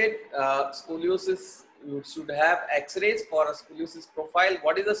as I said, scoliosis, you should have x-rays for a scoliosis profile.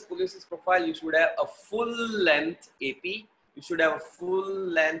 What is a scoliosis profile? You should have a full length AP, you should have a full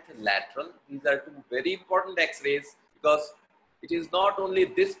length lateral. These are two very important x-rays, because it is not only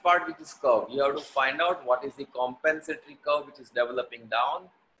this part which is curved. You have to find out what is the compensatory curve which is developing down,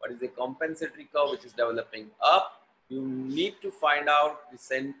 what is the compensatory curve which is developing up. You need to find out the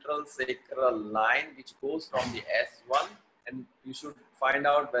central sacral line which goes from the S1, and you should find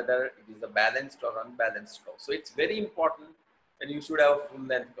out whether it is a balanced or unbalanced curve. So it's very important, and you should have full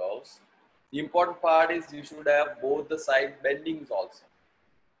length curves. The important part is you should have both the side bendings also.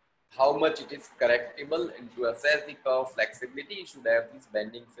 How much it is correctable, and to assess the curve flexibility, you should have these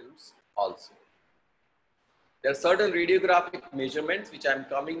bending films also. There are certain radiographic measurements which I'm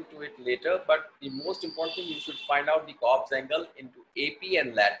coming to it later, but the most important thing, you should find out the Cobb's angle into AP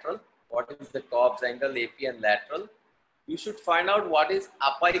and lateral. What is the Cobb's angle, AP and lateral? You should find out what is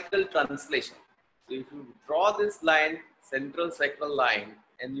apical translation. So if you draw this line, central sacral line,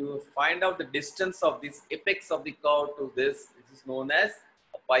 and you find out the distance of this apex of the curve to this is known as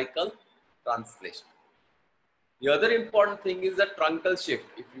apical translation. The other important thing is the truncal shift.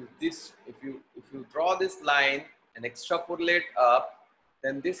 If you draw this line and extrapolate up,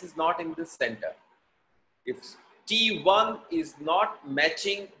 then this is not in the center. If T1 is not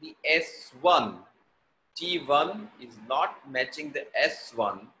matching the S1, T1 is not matching the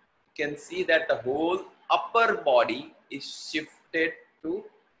S1, you can see that the whole upper body is shifted to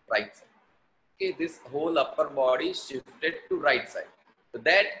right side. Okay, this whole upper body is shifted to right side. So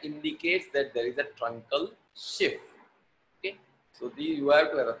that indicates that there is a truncal shift. Okay, so you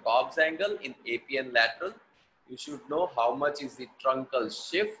have to have a Cobb's angle in AP and lateral. You should know how much is the truncal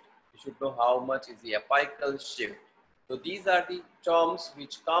shift. You should know how much is the apical shift. So these are the terms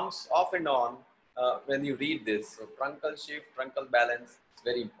which comes off and on when you read this. So truncal shift, truncal balance is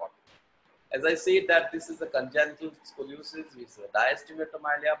very important. As I said that this is a congenital scoliosis with a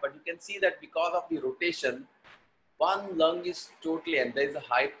diastematomyelia, but you can see that because of the rotation, one lung is totally, and there is a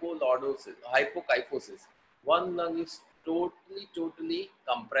hypolordosis, hypokyphosis. One lung is totally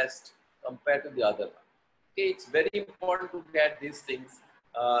compressed compared to the other lung. Okay, it's very important to get these things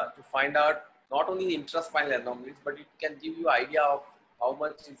to find out not only the intraspinal anomalies, but it can give you idea of how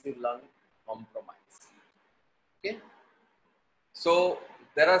much is the lung compromised. Okay, so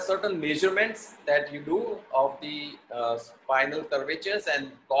there are certain measurements that you do of the spinal curvatures,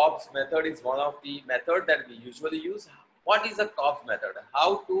 and Cobb's method is one of the method that we usually use. What is a Cobb's method?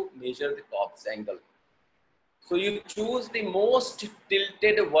 How to measure the Cobb's angle? So you choose the most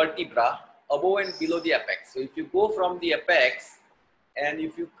tilted vertebra above and below the apex. So if you go from the apex and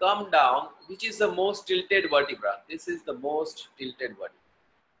if you come down, which is the most tilted vertebra? This is the most tilted vertebra.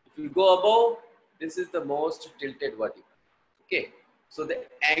 If you go above, this is the most tilted vertebra. Okay. So the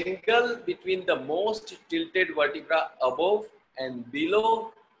angle between the most tilted vertebra above and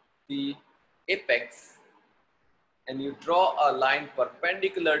below the apex, and you draw a line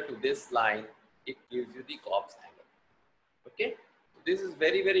perpendicular to this line, it gives you the corpse angle. Okay, this is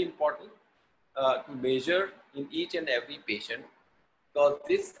very, very important to measure in each and every patient, because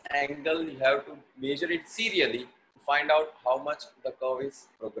this angle you have to measure it serially to find out how much the curve is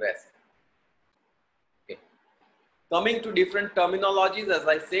progressing. Okay. Coming to different terminologies, as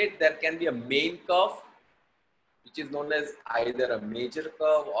I said, there can be a main curve, which is known as either a major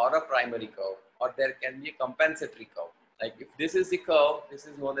curve or a primary curve, or there can be a compensatory curve. Like if this is the curve, this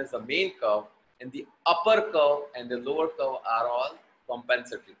is known as the main curve, and the upper curve and the lower curve are all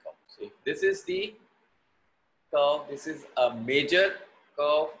compensatory curve. So if this is the curve, this is a major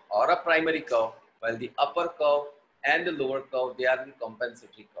curve or a primary curve, while the upper curve and the lower curve, they are the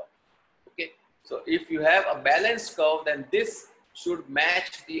compensatory curve. Okay, so if you have a balanced curve, then this should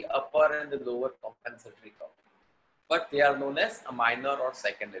match the upper and the lower compensatory curve, but they are known as a minor or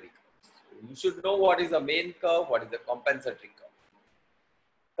secondary curve. So you should know what is the main curve, what is the compensatory curve.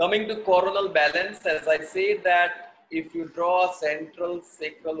 Coming to coronal balance, as I said that if you draw a central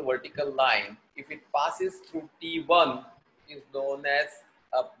sacral vertical line, if it passes through T1, it is known as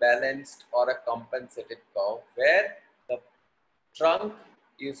a balanced or a compensated curve, where the trunk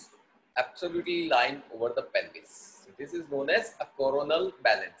is absolutely lying over the pelvis. So this is known as a coronal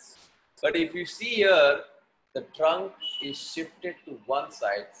balance. But if you see here, the trunk is shifted to one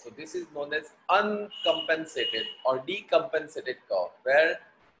side. So this is known as uncompensated or decompensated curve, where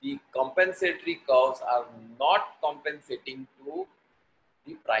the compensatory curves are not compensating to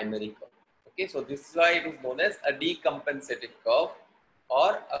the primary curve. Okay, so this is why it is known as a decompensated curve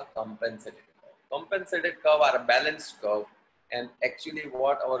or a compensated curve. Compensated curve are a balanced curve, and actually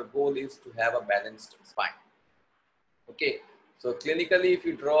what our goal is to have a balanced spine. Okay, so clinically, if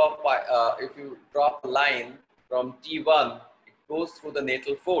you draw a line from T1, it goes through the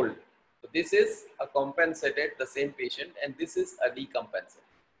natal fold. So this is a compensated, the same patient, and this is a decompensated.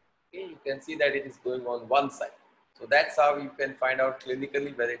 Okay, you can see that it is going on one side. So that's how you can find out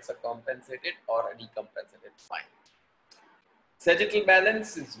clinically whether it's a compensated or a decompensated spine. Sagittal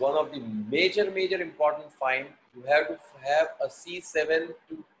balance is one of the major important find. You have to have a C7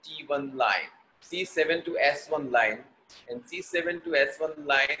 to T1 line, C7 to S1 line, and C7 to S1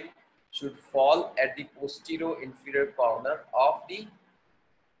 line should fall at the posterior inferior corner of the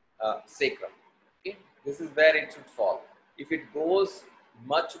sacrum. Okay, this is where it should fall. If it goes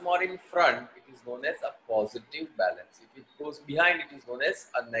much more in front, it is known as a positive balance. If it goes behind, it is known as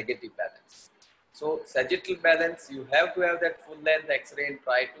a negative balance. So sagittal balance, you have to have that full length X-ray and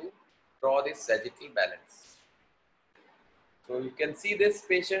try to draw this sagittal balance. So you can see this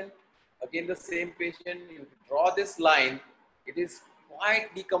patient, again the same patient, you draw this line, it is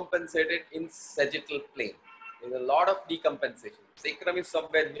quite decompensated in sagittal plane. There is a lot of decompensation. Sacrum is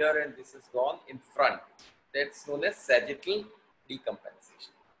somewhere here and this is gone in front. That's known as sagittal decompensation.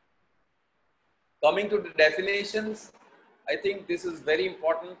 Coming to the definitions, I think this is very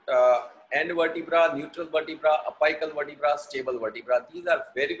important. End vertebra, neutral vertebra, apical vertebra, stable vertebra. These are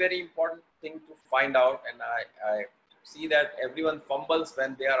very important thing to find out, and I see that everyone fumbles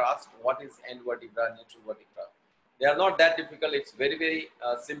when they are asked what is end vertebra, neutral vertebra. They are not that difficult. It's very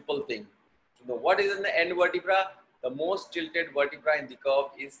simple thing. To know what is in the end vertebra, the most tilted vertebra in the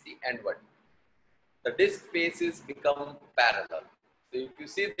curve is the end vertebra. The disc spaces become parallel. So if you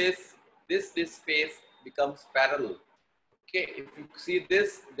see this disc space becomes parallel. Okay, if you see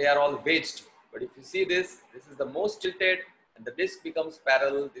this, they are all wedged. But if you see this is the most tilted and the disc becomes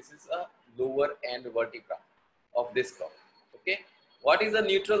parallel. This is a lower end vertebra of this curve. Okay, what is a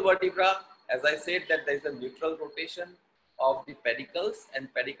neutral vertebra? As I said that there is a neutral rotation of the pedicles and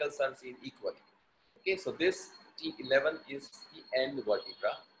pedicles are seen equally. Okay, so this T11 is the end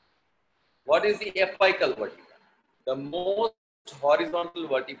vertebra. What is the apical vertebra? The most horizontal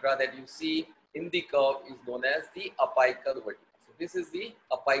vertebra that you see in the curve is known as the apical vertebra. So this is the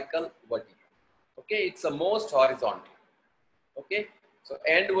apical vertebra. Okay, it's the most horizontal. Okay, so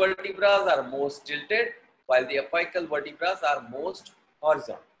end vertebrae are most tilted while the apical vertebrae are most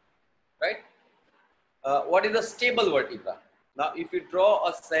horizontal. Right? What is a stable vertebra? Now, if you draw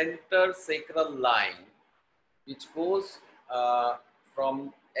a center sacral line which goes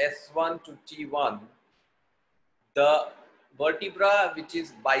from S1 to T1, the vertebra which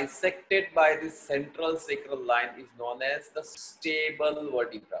is bisected by this central sacral line is known as the stable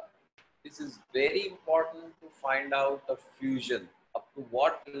vertebra. This is very important to find out the fusion. Up to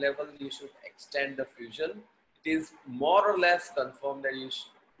what level you should extend the fusion. It is more or less confirmed that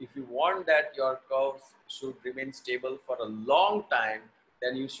if you want that your curves should remain stable for a long time,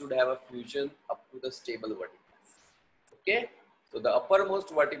 then you should have a fusion up to the stable vertebra. Okay. So the uppermost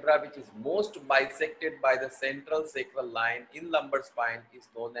vertebra which is most bisected by the central sacral line in lumbar spine is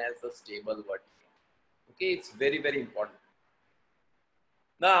known as the stable vertebra. Okay, it's very, very important.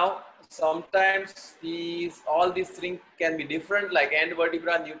 Now, sometimes all these things can be different, like end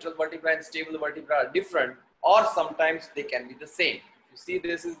vertebra, neutral vertebra, and stable vertebra are different, or sometimes they can be the same. You see,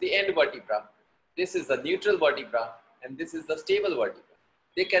 this is the end vertebra, this is the neutral vertebra, and this is the stable vertebra.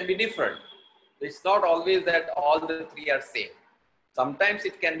 They can be different. It's not always that all the three are same. Sometimes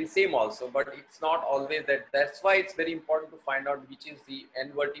it can be same also, but it's not always that. That's why it's very important to find out which is the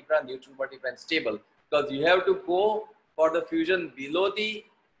end vertebra, neutral vertebra, and stable, because you have to go for the fusion below the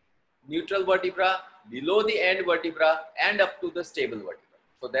neutral vertebra, below the end vertebra, and up to the stable vertebra.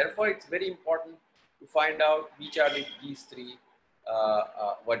 So therefore, it's very important to find out which are these three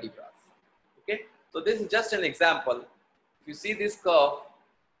vertebrae. Okay, so this is just an example. If you see this curve,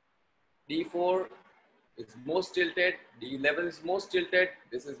 D4 is most tilted, D11 is most tilted,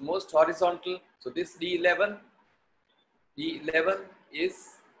 this is most horizontal. So this D11 is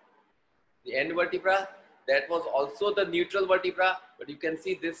the end vertebra. That was also the neutral vertebra, but you can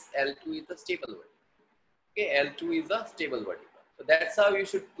see this L2 is the stable vertebra. Okay, L2 is a stable vertebra. So that's how you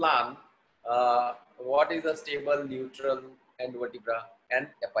should plan what is a stable, neutral end vertebra and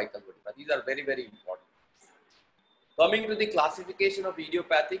apical vertebra. These are very, very important. Coming to the classification of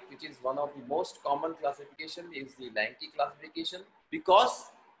idiopathic, which is one of the most common classification, is the Lanke classification,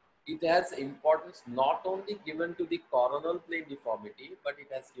 because it has importance not only given to the coronal plane deformity, but it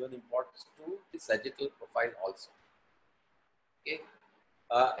has given importance to the sagittal profile also. Okay,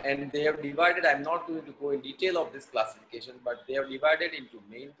 and they have divided. I'm not going to go in detail of this classification, but they have divided into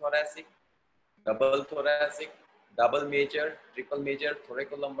main thoracic, double thoracic, double major, triple major,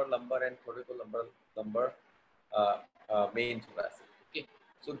 thoracolumbar, lumbar, and thoracolumbar, lumbar, main thoracic. Okay,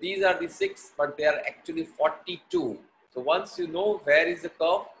 so these are the 6, but they are actually 42. So once you know where is the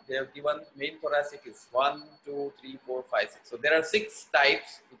curve, they have given main thoracic is 1, 2, 3, 4, 5, 6. So there are 6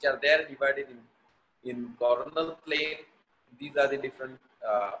 types which are there divided in coronal plane. These are the different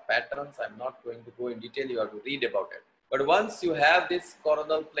patterns. I'm not going to go in detail. You have to read about it. But once you have this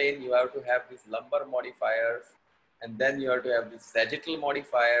coronal plane, you have to have these lumbar modifiers, and then you have to have these sagittal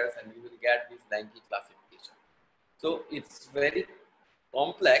modifiers, and you will get this Lanke classification. So it's very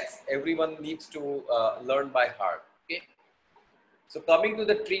complex. Everyone needs to learn by heart. Okay. So coming to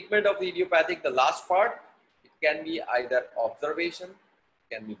the treatment of the idiopathic, the last part, it can be either observation,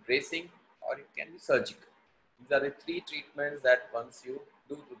 it can be bracing, or it can be surgical. These are the 3 treatments that once you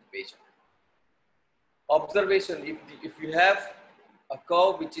do to the patient. Observation, if you have a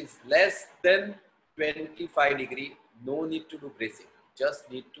curve which is less than 25 degree, no need to do bracing, just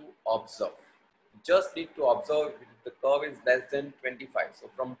need to observe. Just need to observe if the curve is less than 25. So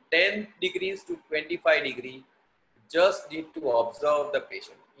from 10 degrees to 25 degree, just need to observe the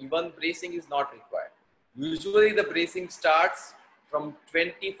patient. Even bracing is not required. Usually the bracing starts from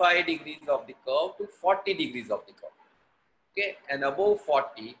 25 degrees of the curve to 40 degrees of the curve. Okay, and above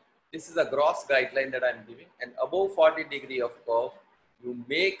 40, this is a gross guideline that I'm giving, and above 40 degree of curve, you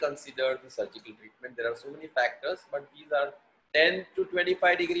may consider the surgical treatment. There are so many factors, but these are 10 to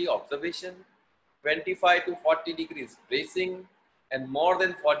 25 degree observation, 25 to 40 degrees bracing, and more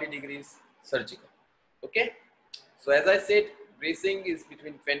than 40 degrees surgical. Okay, so as I said, bracing is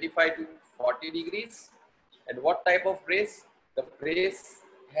between 25 to 40 degrees. And what type of brace? The brace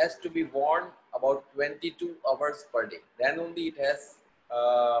has to be worn about 22 hours per day. Then only it has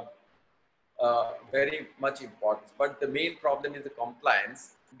very much importance. But the main problem is the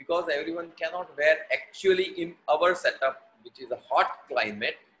compliance, because everyone cannot wear, actually in our setup, which is a hot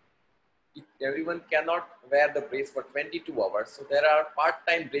climate, everyone cannot wear the brace for 22 hours. So there are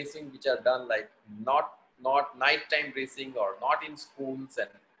part-time bracing which are done, like not nighttime bracing, or not in schools, and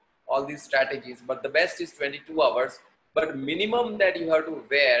all these strategies. But the best is 22 hours. But minimum that you have to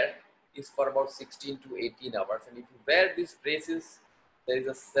wear is for about 16 to 18 hours. And if you wear these braces, there is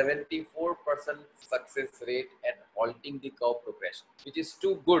a 74% success rate at halting the curve progression, which is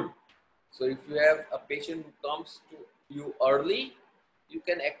too good. So if you have a patient who comes to you early, you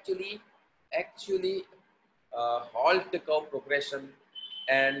can actually halt the curve progression,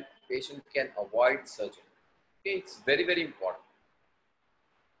 and patient can avoid surgery. Okay, it's very, very important.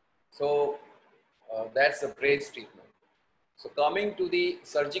 So that's the brace treatment. So coming to the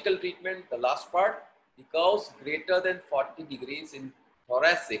surgical treatment, the last part, the curves greater than 40 degrees in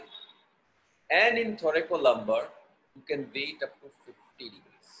thoracic and in thoracolumbar, you can wait up to 50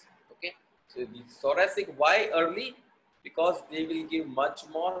 degrees. Okay. So the thoracic, why early? Because they will give much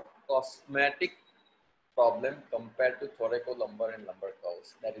more cosmetic problem compared to thoracolumbar and lumbar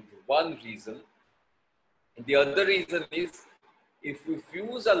curves. That is one reason. And the other reason is, if you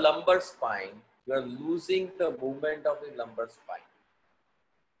fuse a lumbar spine, you are losing the movement of the lumbar spine.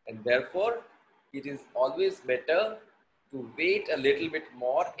 And therefore, it is always better to wait a little bit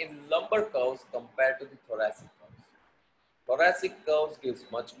more in lumbar curves compared to the thoracic curves. Thoracic curves gives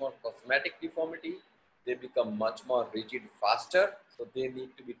much more cosmetic deformity. They become much more rigid faster, so they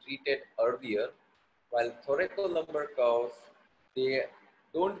need to be treated earlier. While thoracolumbar curves, they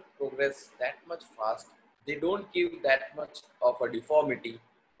don't progress that much fast. They don't give that much of a deformity.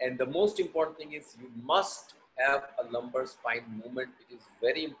 And the most important thing is you must have a lumbar spine movement, which is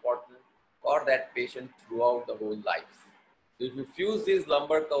very important for that patient throughout the whole life. So if you fuse these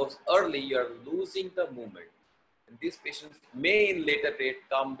lumbar curves early, you are losing the movement. And these patients may in later date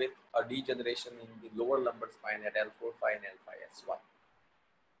come with a degeneration in the lower lumbar spine at L4, 5 and L5S1.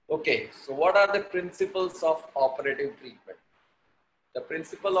 Okay, so what are the principles of operative treatment? The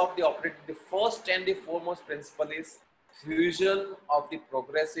principle of the operative, the first and the foremost principle is fusion of the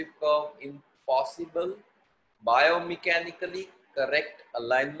progressive curve in possible biomechanically correct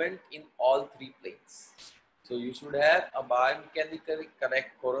alignment in all three planes. So you should have a biomechanically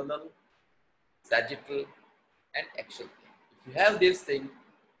correct coronal, sagittal and axial plane. If you have this thing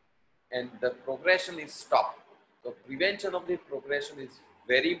and the progression is stopped, so prevention of the progression is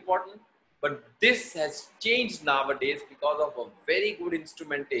very important. But this has changed nowadays because of a very good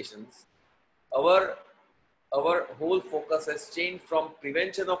instrumentations. Our whole focus has changed from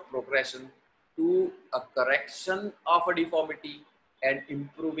prevention of progression to a correction of a deformity and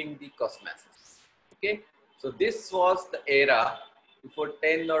improving the cosmesis. Okay, so this was the era before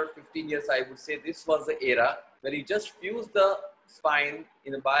 10 or 15 years. I would say this was the era where you just fuse the spine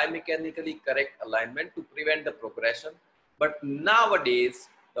in a biomechanically correct alignment to prevent the progression. But nowadays,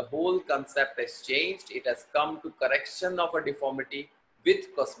 the whole concept has changed. It has come to correction of a deformity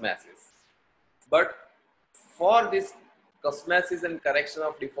with cosmesis. But for this cosmesis and correction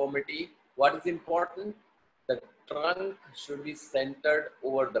of deformity, what is important? The trunk should be centered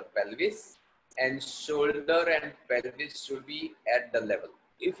over the pelvis and shoulder and pelvis should be at the level.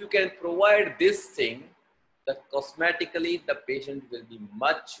 If you can provide this thing, the cosmetically the patient will be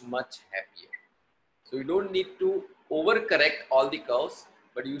much happier. So you don't need to overcorrect all the curves,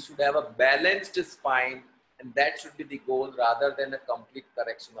 but you should have a balanced spine, and that should be the goal rather than a complete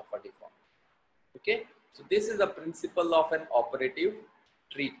correction of a deformity. Okay, so this is the principle of an operative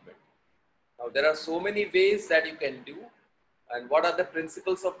treatment. Now there are so many ways that you can do, and what are the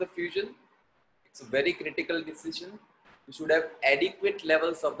principles of the fusion? It's a very critical decision. You should have adequate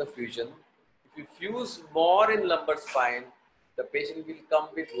levels of the fusion. If you fuse more in lumbar spine, the patient will come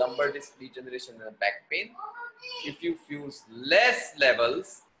with lumbar disc degeneration and back pain. If you fuse less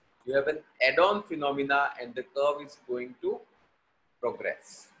levels, you have an add-on phenomena and the curve is going to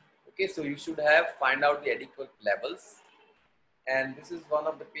progress. Okay, so you should find out the adequate levels. And this is one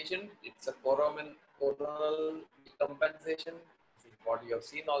of the patient. It's a coronal decompensation. This is what you have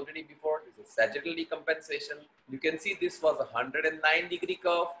seen already before. This is sagittal decompensation. You can see this was a 109-degree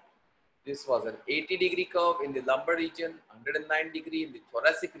curve. This was an 80-degree curve in the lumbar region, 109 degree in the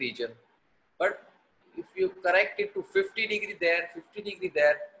thoracic region. But if you correct it to 50 degree there, 50 degree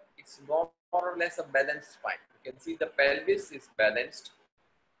there, it's more or less a balanced spine. You can see the pelvis is balanced,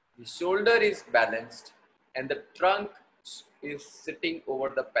 the shoulder is balanced, and the trunk is sitting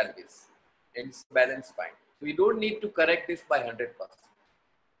over the pelvis. And it's a balanced spine. So you don't need to correct this by 100%.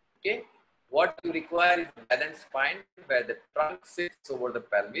 Okay? What you require is a balanced spine where the trunk sits over the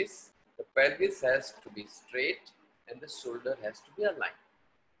pelvis. The pelvis has to be straight and the shoulder has to be aligned.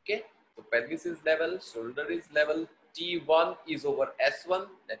 Okay, so pelvis is level, shoulder is level, T1 is over S1,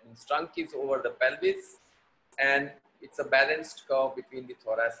 that means trunk is over the pelvis, and it's a balanced curve between the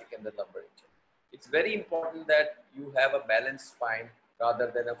thoracic and the lumbar region. It's very important that you have a balanced spine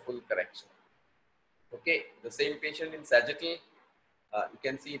rather than a full correction. Okay, the same patient in sagittal, you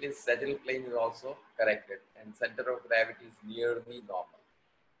can see it is sagittal plane is also corrected and center of gravity is nearly normal.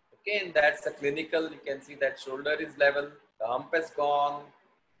 Okay, and that's the clinical. You can see that shoulder is level, the hump has gone,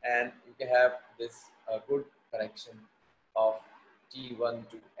 and you can have this good correction of T1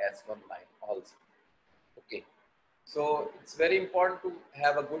 to S1 line also. Okay, so it's very important to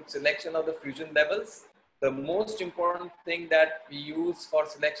have a good selection of the fusion levels. The most important thing that we use for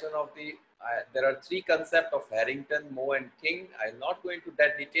selection of the there are three concepts of Harrington, Moe and King. I'll not go into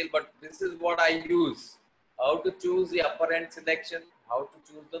that detail, but this is what I use. How to choose the upper end selection, how to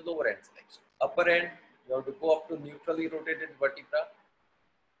choose the lower end selection. Upper end, you have to go up to neutrally rotated vertebra.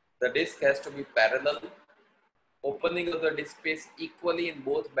 The disc has to be parallel. Opening of the disc space equally in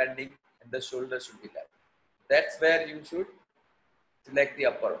both bending, and the shoulder should be level. That's where you should select the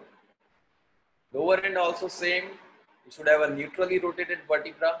upper end. Lower end also same. You should have a neutrally rotated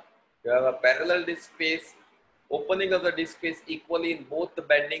vertebra. You have a parallel disc space. Opening of the disc space equally in both the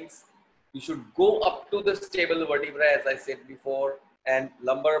bendings. You should go up to the stable vertebra, as I said before, and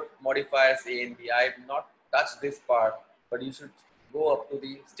lumbar modifiers A and B. I have not touched this part, but you should go up to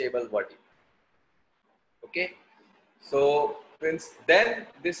the stable vertebra. Okay. So then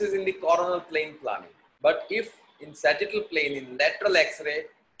this is in the coronal plane planning. But if in sagittal plane, in lateral X-ray,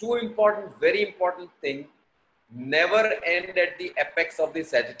 two important, very important thing, never end at the apex of the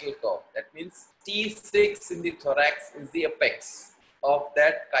sagittal curve. That means T6 in the thorax is the apex of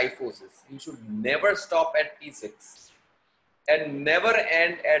that kyphosis. You should never stop at T6 and never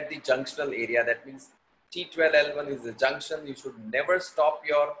end at the junctional area. That means T12L1 is the junction. You should never stop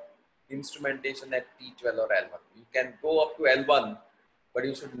your instrumentation at T12 or L1. You can go up to L1, but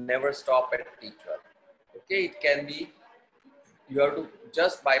you should never stop at T12. Okay, it can be, you have to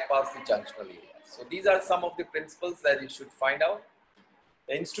just bypass the junctional area. So these are some of the principles that you should find out.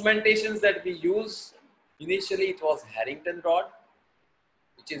 The instrumentations that we use, initially it was Harrington rod,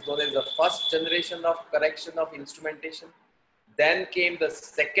 which is known as the first generation of correction of instrumentation. Then came the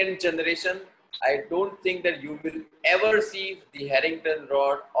second generation. I don't think that you will ever see the Harrington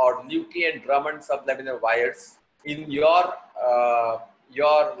rod or Lukey and Drummond sublaminar wires in your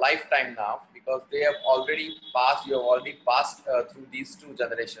lifetime now, because they have already passed. You have already passed through these two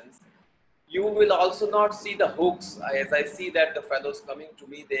generations. You will also not see the hooks. As I see that the fellows coming to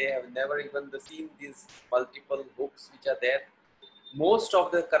me, they have never even seen these multiple hooks which are there. Most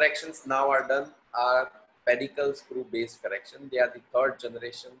of the corrections now are done are pedicle screw based correction. They are the third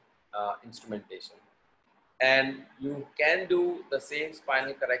generation instrumentation. And you can do the same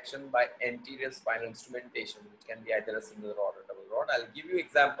spinal correction by anterior spinal instrumentation, which can be either a single rod or double rod. I'll give you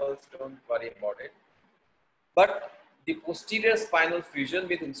examples, don't worry about it. But the posterior spinal fusion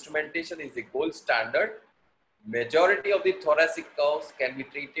with instrumentation is the gold standard. Majority of the thoracic curves can be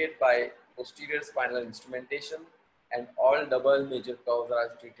treated by posterior spinal instrumentation, and all double major curves are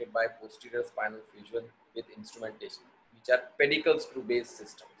treated by posterior spinal fusion with instrumentation, which are pedicle screw based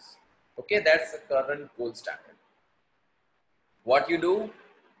systems. Okay, that's the current gold standard. What you do,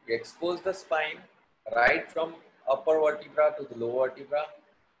 you expose the spine right from upper vertebra to the lower vertebra.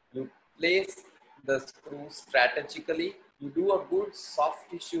 You place the screw strategically. You do a good soft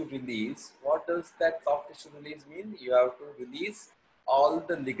tissue release. What does that soft tissue release mean? You have to release all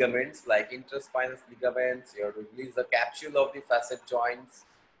the ligaments like interspinous ligaments. You have to release the capsule of the facet joints.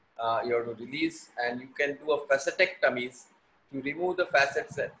 You have to release, and you can do a facetectomies to remove the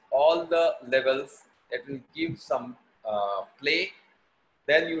facets at all the levels. That will give some play.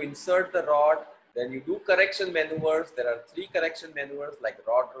 Then you insert the rod. Then you do correction maneuvers. There are three correction maneuvers like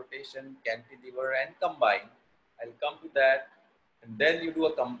rod rotation, cantilever, and combine. I'll come to that. And then you do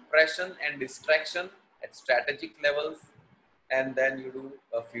a compression and distraction at strategic levels. And then you do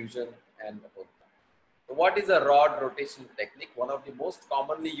a fusion and a whole. So what is a rod rotation technique? One of the most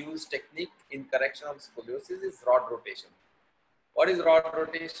commonly used technique in correction of scoliosis is rod rotation. What is rod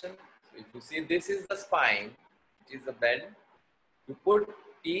rotation? So if you see, this is the spine, which is the bend. You put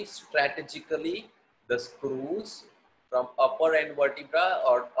strategically the screws from upper end vertebra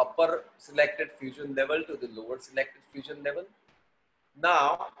or upper selected fusion level to the lower selected fusion level.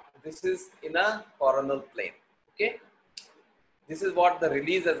 Now, this is in a coronal plane. Okay. This is what the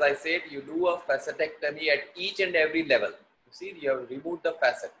release, as I said, you do a facetectomy at each and every level. You see, you have removed the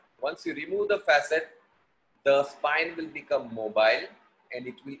facet. Once you remove the facet, the spine will become mobile and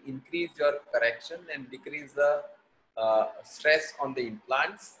it will increase your correction and decrease the stress on the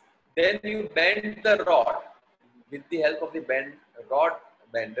implants. Then you bend the rod with the help of the rod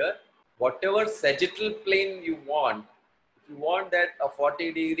bender. Whatever sagittal plane you want, if you want that a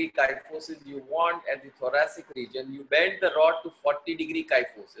 40-degree kyphosis you want at the thoracic region, you bend the rod to 40-degree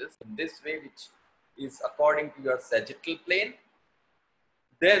kyphosis in this way, which is according to your sagittal plane.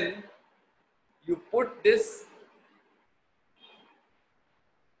 Then you put this,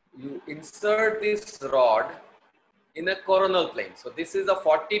 you insert this rod in a coronal plane. So this is a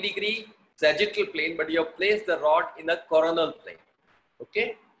 40-degree sagittal plane, but you have placed the rod in a coronal plane.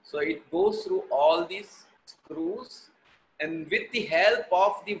 Okay, so it goes through all these screws, and with the help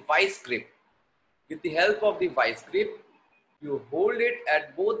of the vice grip, you hold it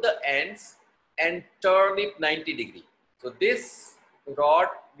at both the ends and turn it 90 degree. So this rod,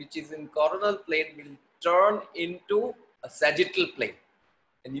 which is in coronal plane, will turn into a sagittal plane,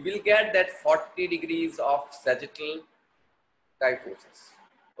 and you will get that 40 degrees of sagittal kyphosis,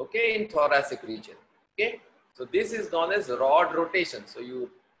 okay, in thoracic region. Okay, so this is known as rod rotation. So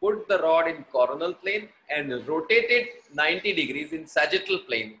you put the rod in coronal plane and rotate it 90 degrees in sagittal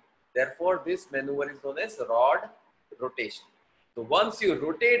plane. Therefore, this maneuver is known as rod rotation. So once you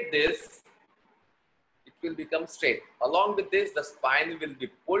rotate this, it will become straight. Along with this, the spine will be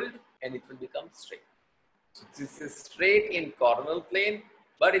pulled and it will become straight. So this is straight in coronal plane,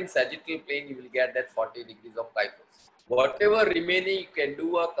 but in sagittal plane, you will get that 40 degrees of kyphosis. Whatever remaining, you can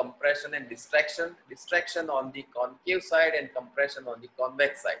do a compression and distraction. Distraction on the concave side and compression on the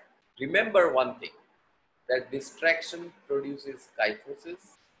convex side. Remember one thing, that distraction produces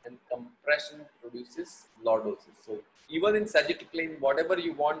kyphosis and compression produces lordosis. So even in sagittal plane, whatever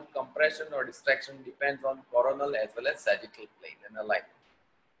you want, compression or distraction depends on coronal as well as sagittal plane and alignment.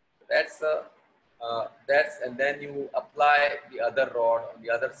 So and then you apply the other rod on the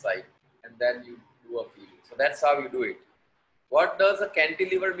other side, and then you do a feeling. So that's how you do it. What does a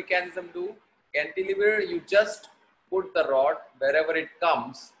cantilever mechanism do? Cantilever, you just put the rod wherever it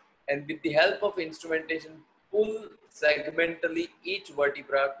comes, and with the help of instrumentation, pull segmentally each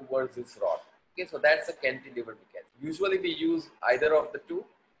vertebra towards this rod. Okay, so that's a cantilever mechanism. Usually we use either of the two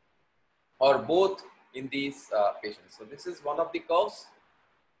or both in these patients. So this is one of the curves.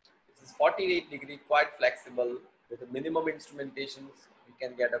 This is 48 degree, quite flexible. With a minimum instrumentations, you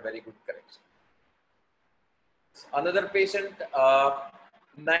can get a very good correction. So another patient,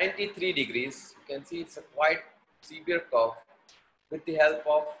 93 degrees. You can see it's a quite severe curve. With the help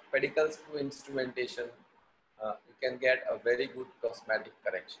of pedicle screw instrumentation, you can get a very good cosmetic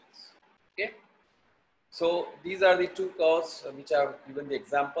corrections. Okay. So these are the two curves which I have given the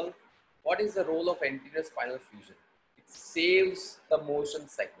example. What is the role of anterior spinal fusion? It saves the motion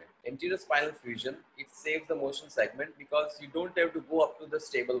segment. Anterior spinal fusion, it saves the motion segment because you don't have to go up to the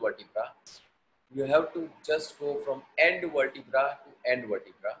stable vertebra. You have to just go from end vertebra to end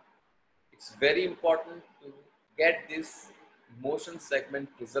vertebra. It's very important to get this motion segment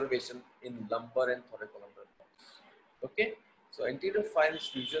preservation in lumbar and thoracolumbar curves. Okay, so anterior spinal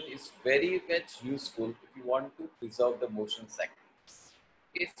fusion is very much useful if you want to preserve the motion segment.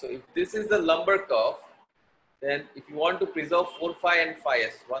 Okay, so if this is the lumbar curve, then if you want to preserve 4, 5 and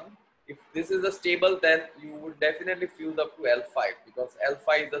 5S1, if this is a stable, then you would definitely fuse up to L5 because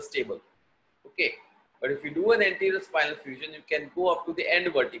L5 is a stable. Okay, but if you do an anterior spinal fusion, you can go up to the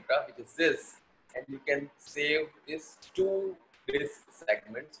end vertebra, which is this, and you can save these two disc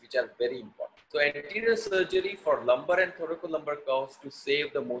segments, which are very important. So anterior surgery for lumbar and thoracolumbar curves to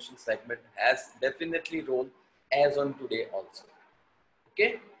save the motion segment has definitely role as on today also.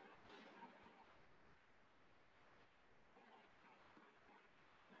 Okay.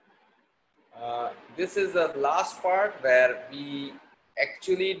 This is the last part where we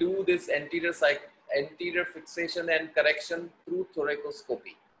actually do this anterior fixation and correction through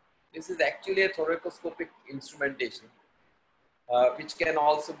thoracoscopy. This is actually a thoracoscopic instrumentation, which can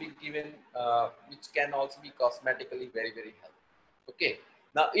also be given, which can also be cosmetically very, very helpful. Okay.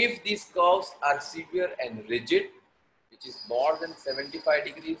 Now, if these curves are severe and rigid, which is more than 75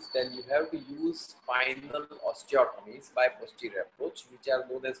 degrees, then you have to use spinal osteotomies by posterior approach, which are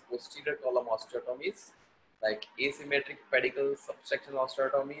known as posterior column osteotomies, like asymmetric pedicle subsection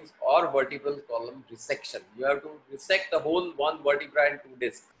osteotomies or vertebral column resection. You have to resect the whole one vertebra and two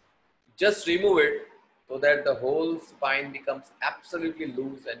discs. Just remove it so that the whole spine becomes absolutely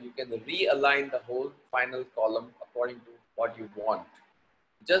loose and you can realign the whole spinal column according to what you want.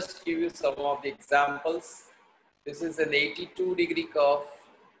 Just give you some of the examples. This is an 82 degree curve,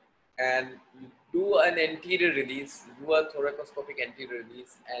 and you do an anterior release, you do a thoracoscopic anterior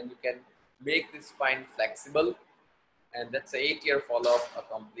release, and you can make the spine flexible, and that's an 8-year follow-up, a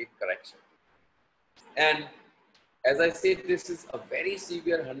complete correction. And as I said, this is a very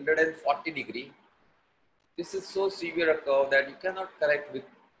severe 140 degree. This is so severe a curve that you cannot correct with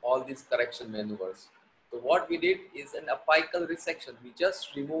all these correction maneuvers. So what we did is an apical resection. We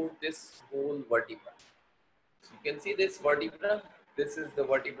just removed this whole vertebra. So you can see this vertebra, this is the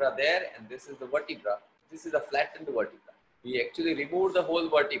vertebra there, and this is the vertebra. This is a flattened vertebra. We actually removed the whole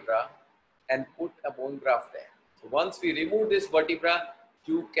vertebra and put a bone graft there. So once we remove this vertebra,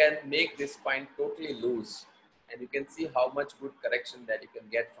 you can make this spine totally loose. And you can see how much good correction that you can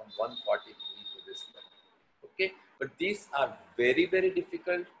get from 140 degree to this level. Okay, but these are very, very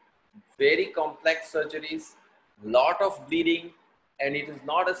difficult, very complex surgeries, lot of bleeding, and it is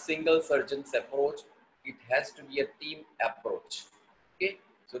not a single surgeon's approach. it has to be a team approach. Okay,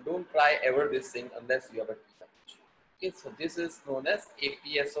 so don't try ever this thing unless you have a team approach. Okay, so this is known as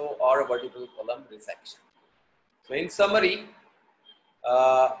APSO or vertebral column resection. So in summary,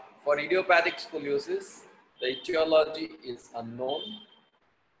 for idiopathic scoliosis, the etiology is unknown.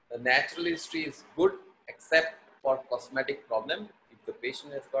 The natural history is good except for cosmetic problem. If the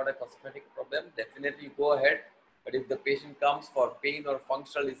patient has got a cosmetic problem, definitely go ahead. But if the patient comes for pain or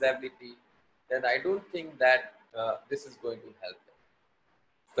functional disability, then I don't think that this is going to help them.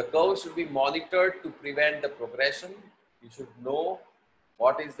 The curve should be monitored to prevent the progression. You should know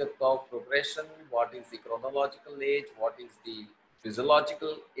what is the curve progression, what is the chronological age, what is the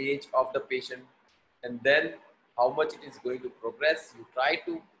physiological age of the patient, and then how much it is going to progress. You try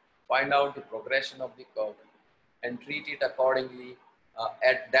to find out the progression of the curve and treat it accordingly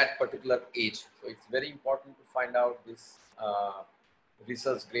at that particular age. So it's very important to find out this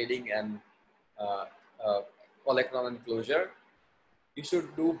research grading and olecranon closure. You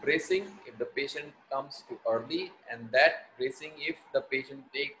should do bracing if the patient comes too early, and that bracing if the patient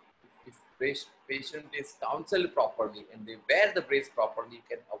patient is counseled properly and they wear the brace properly, you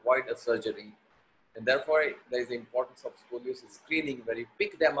can avoid a surgery. And therefore, there is the importance of scoliosis screening where you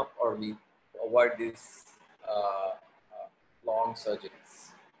pick them up early to avoid these long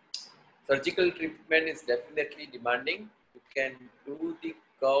surgeries. Surgical treatment is definitely demanding. You can do the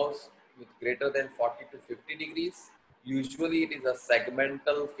curves with greater than 40 to 50 degrees. Usually it is a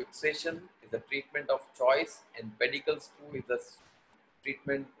segmental fixation is a treatment of choice, and pedicle screw is a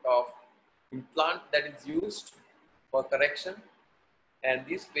treatment of implant that is used for correction. And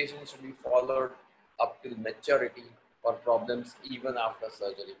these patients should be followed up till maturity for problems even after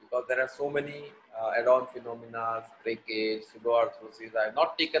surgery, because there are so many add-on phenomena, breakage, pseudoarthrosis. I have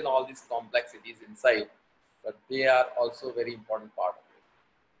not taken all these complexities inside, but they are also very important part of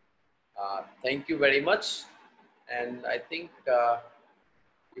it. Thank you very much. And I think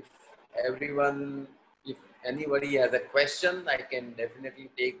if anybody has a question, I can definitely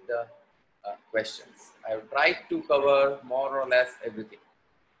take the questions. I have tried to cover more or less everything.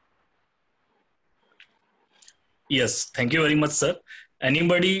 Yes, thank you very much, sir.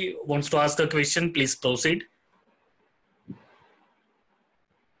 Anybody wants to ask a question, please proceed.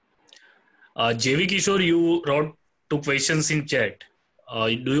 JV Kishore, you wrote 2 questions in chat.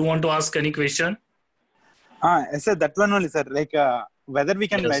 Do you want to ask any question? Yes, sir, that one only, sir. Like whether we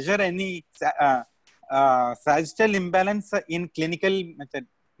can measure any sagittal imbalance in clinical method.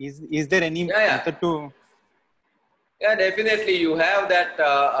 Is there any method to? Yeah, definitely. You have that.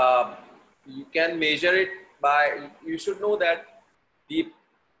 You can measure it by. You should know that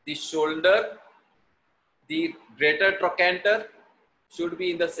the shoulder, the greater trochanter should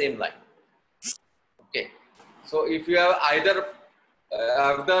be in the same line. Okay. So if you have either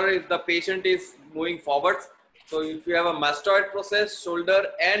if the patient is moving forwards, so if you have a mastoid process, shoulder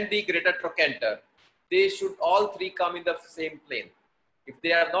and the greater trochanter, they should all three come in the same plane. If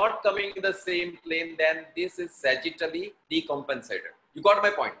they are not coming in the same plane, then this is sagittally decompensated. You got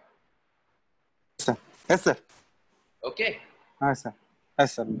my point? Yes, sir. Okay. Yes, sir.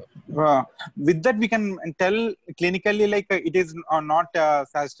 Yes, sir. With that, we can tell clinically like it is not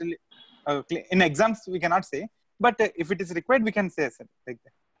sagittal. In exams, we cannot say, but if it is required, we can say, sir, like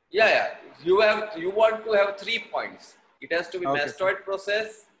that. Yeah. You want to have 3 points. It has to be mastoid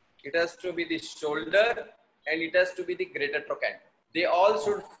process, it has to be the shoulder, and it has to be the greater trochanter. They all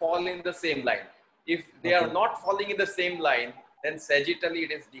should fall in the same line. If they are not falling in the same line, then sagittally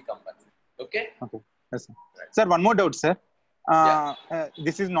it is decompensated. Okay? Okay. Yes, sir. Right. Sir, one more doubt, sir.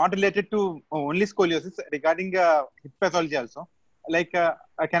 This is not related to only scoliosis, regarding hip pathology also. Like, can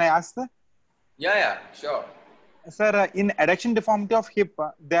I ask, sir? Yeah, sure. Sir, in adduction deformity of hip,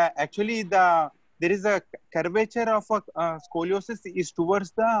 there is a curvature of scoliosis is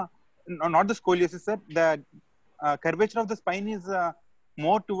towards the, not the scoliosis, sir. The curvature of the spine is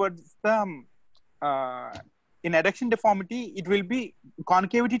more towards the, in adduction deformity, it will be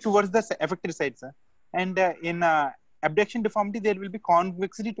concavity towards the affected side, sir. And in abduction deformity, there will be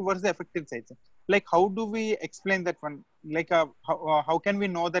convexity towards the affected side, sir. Like, how do we explain that one? Like, how can we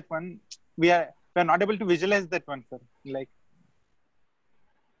know that one? We are not able to visualize that one, sir. Like,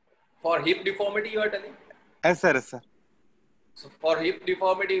 for hip deformity, you are telling? Yes, sir. Yes, sir. So for hip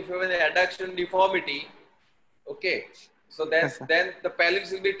deformity, if you have an adduction deformity, okay, so then the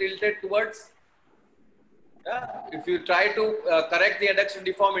pelvis will be tilted towards. If you try to correct the adduction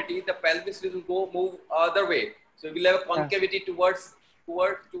deformity, the pelvis will move other way. So you will have a concavity towards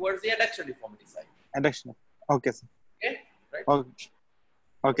the adduction deformity side. Adduction. Okay, sir. Okay, right?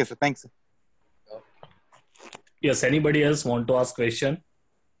 Okay, sir. Thanks, sir. Yes, anybody else want to ask question?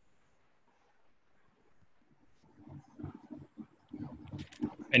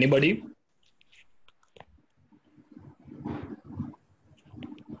 Anybody?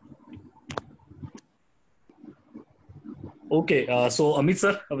 Okay, so Amit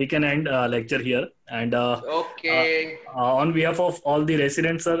sir, we can end lecture here. And Okay. on behalf of all the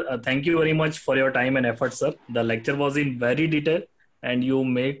residents, sir, thank you very much for your time and effort, sir. The lecture was in very detail, and you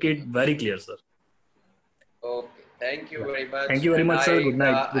make it very clear, sir. Okay. Thank you Yeah. very much. Thank you very And much, sir. Good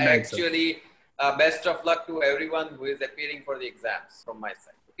night. Good I night, sir. actually best of luck to everyone who is appearing for the exams from my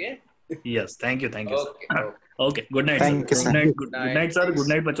side. Okay. Yes, thank you, Okay. sir. Okay. Okay, good night, sir. Thank you, Good sir. night, Good good night. night, sir. Good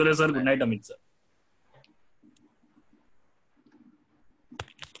night, Pachole sir. Good Good night. night, Amit sir.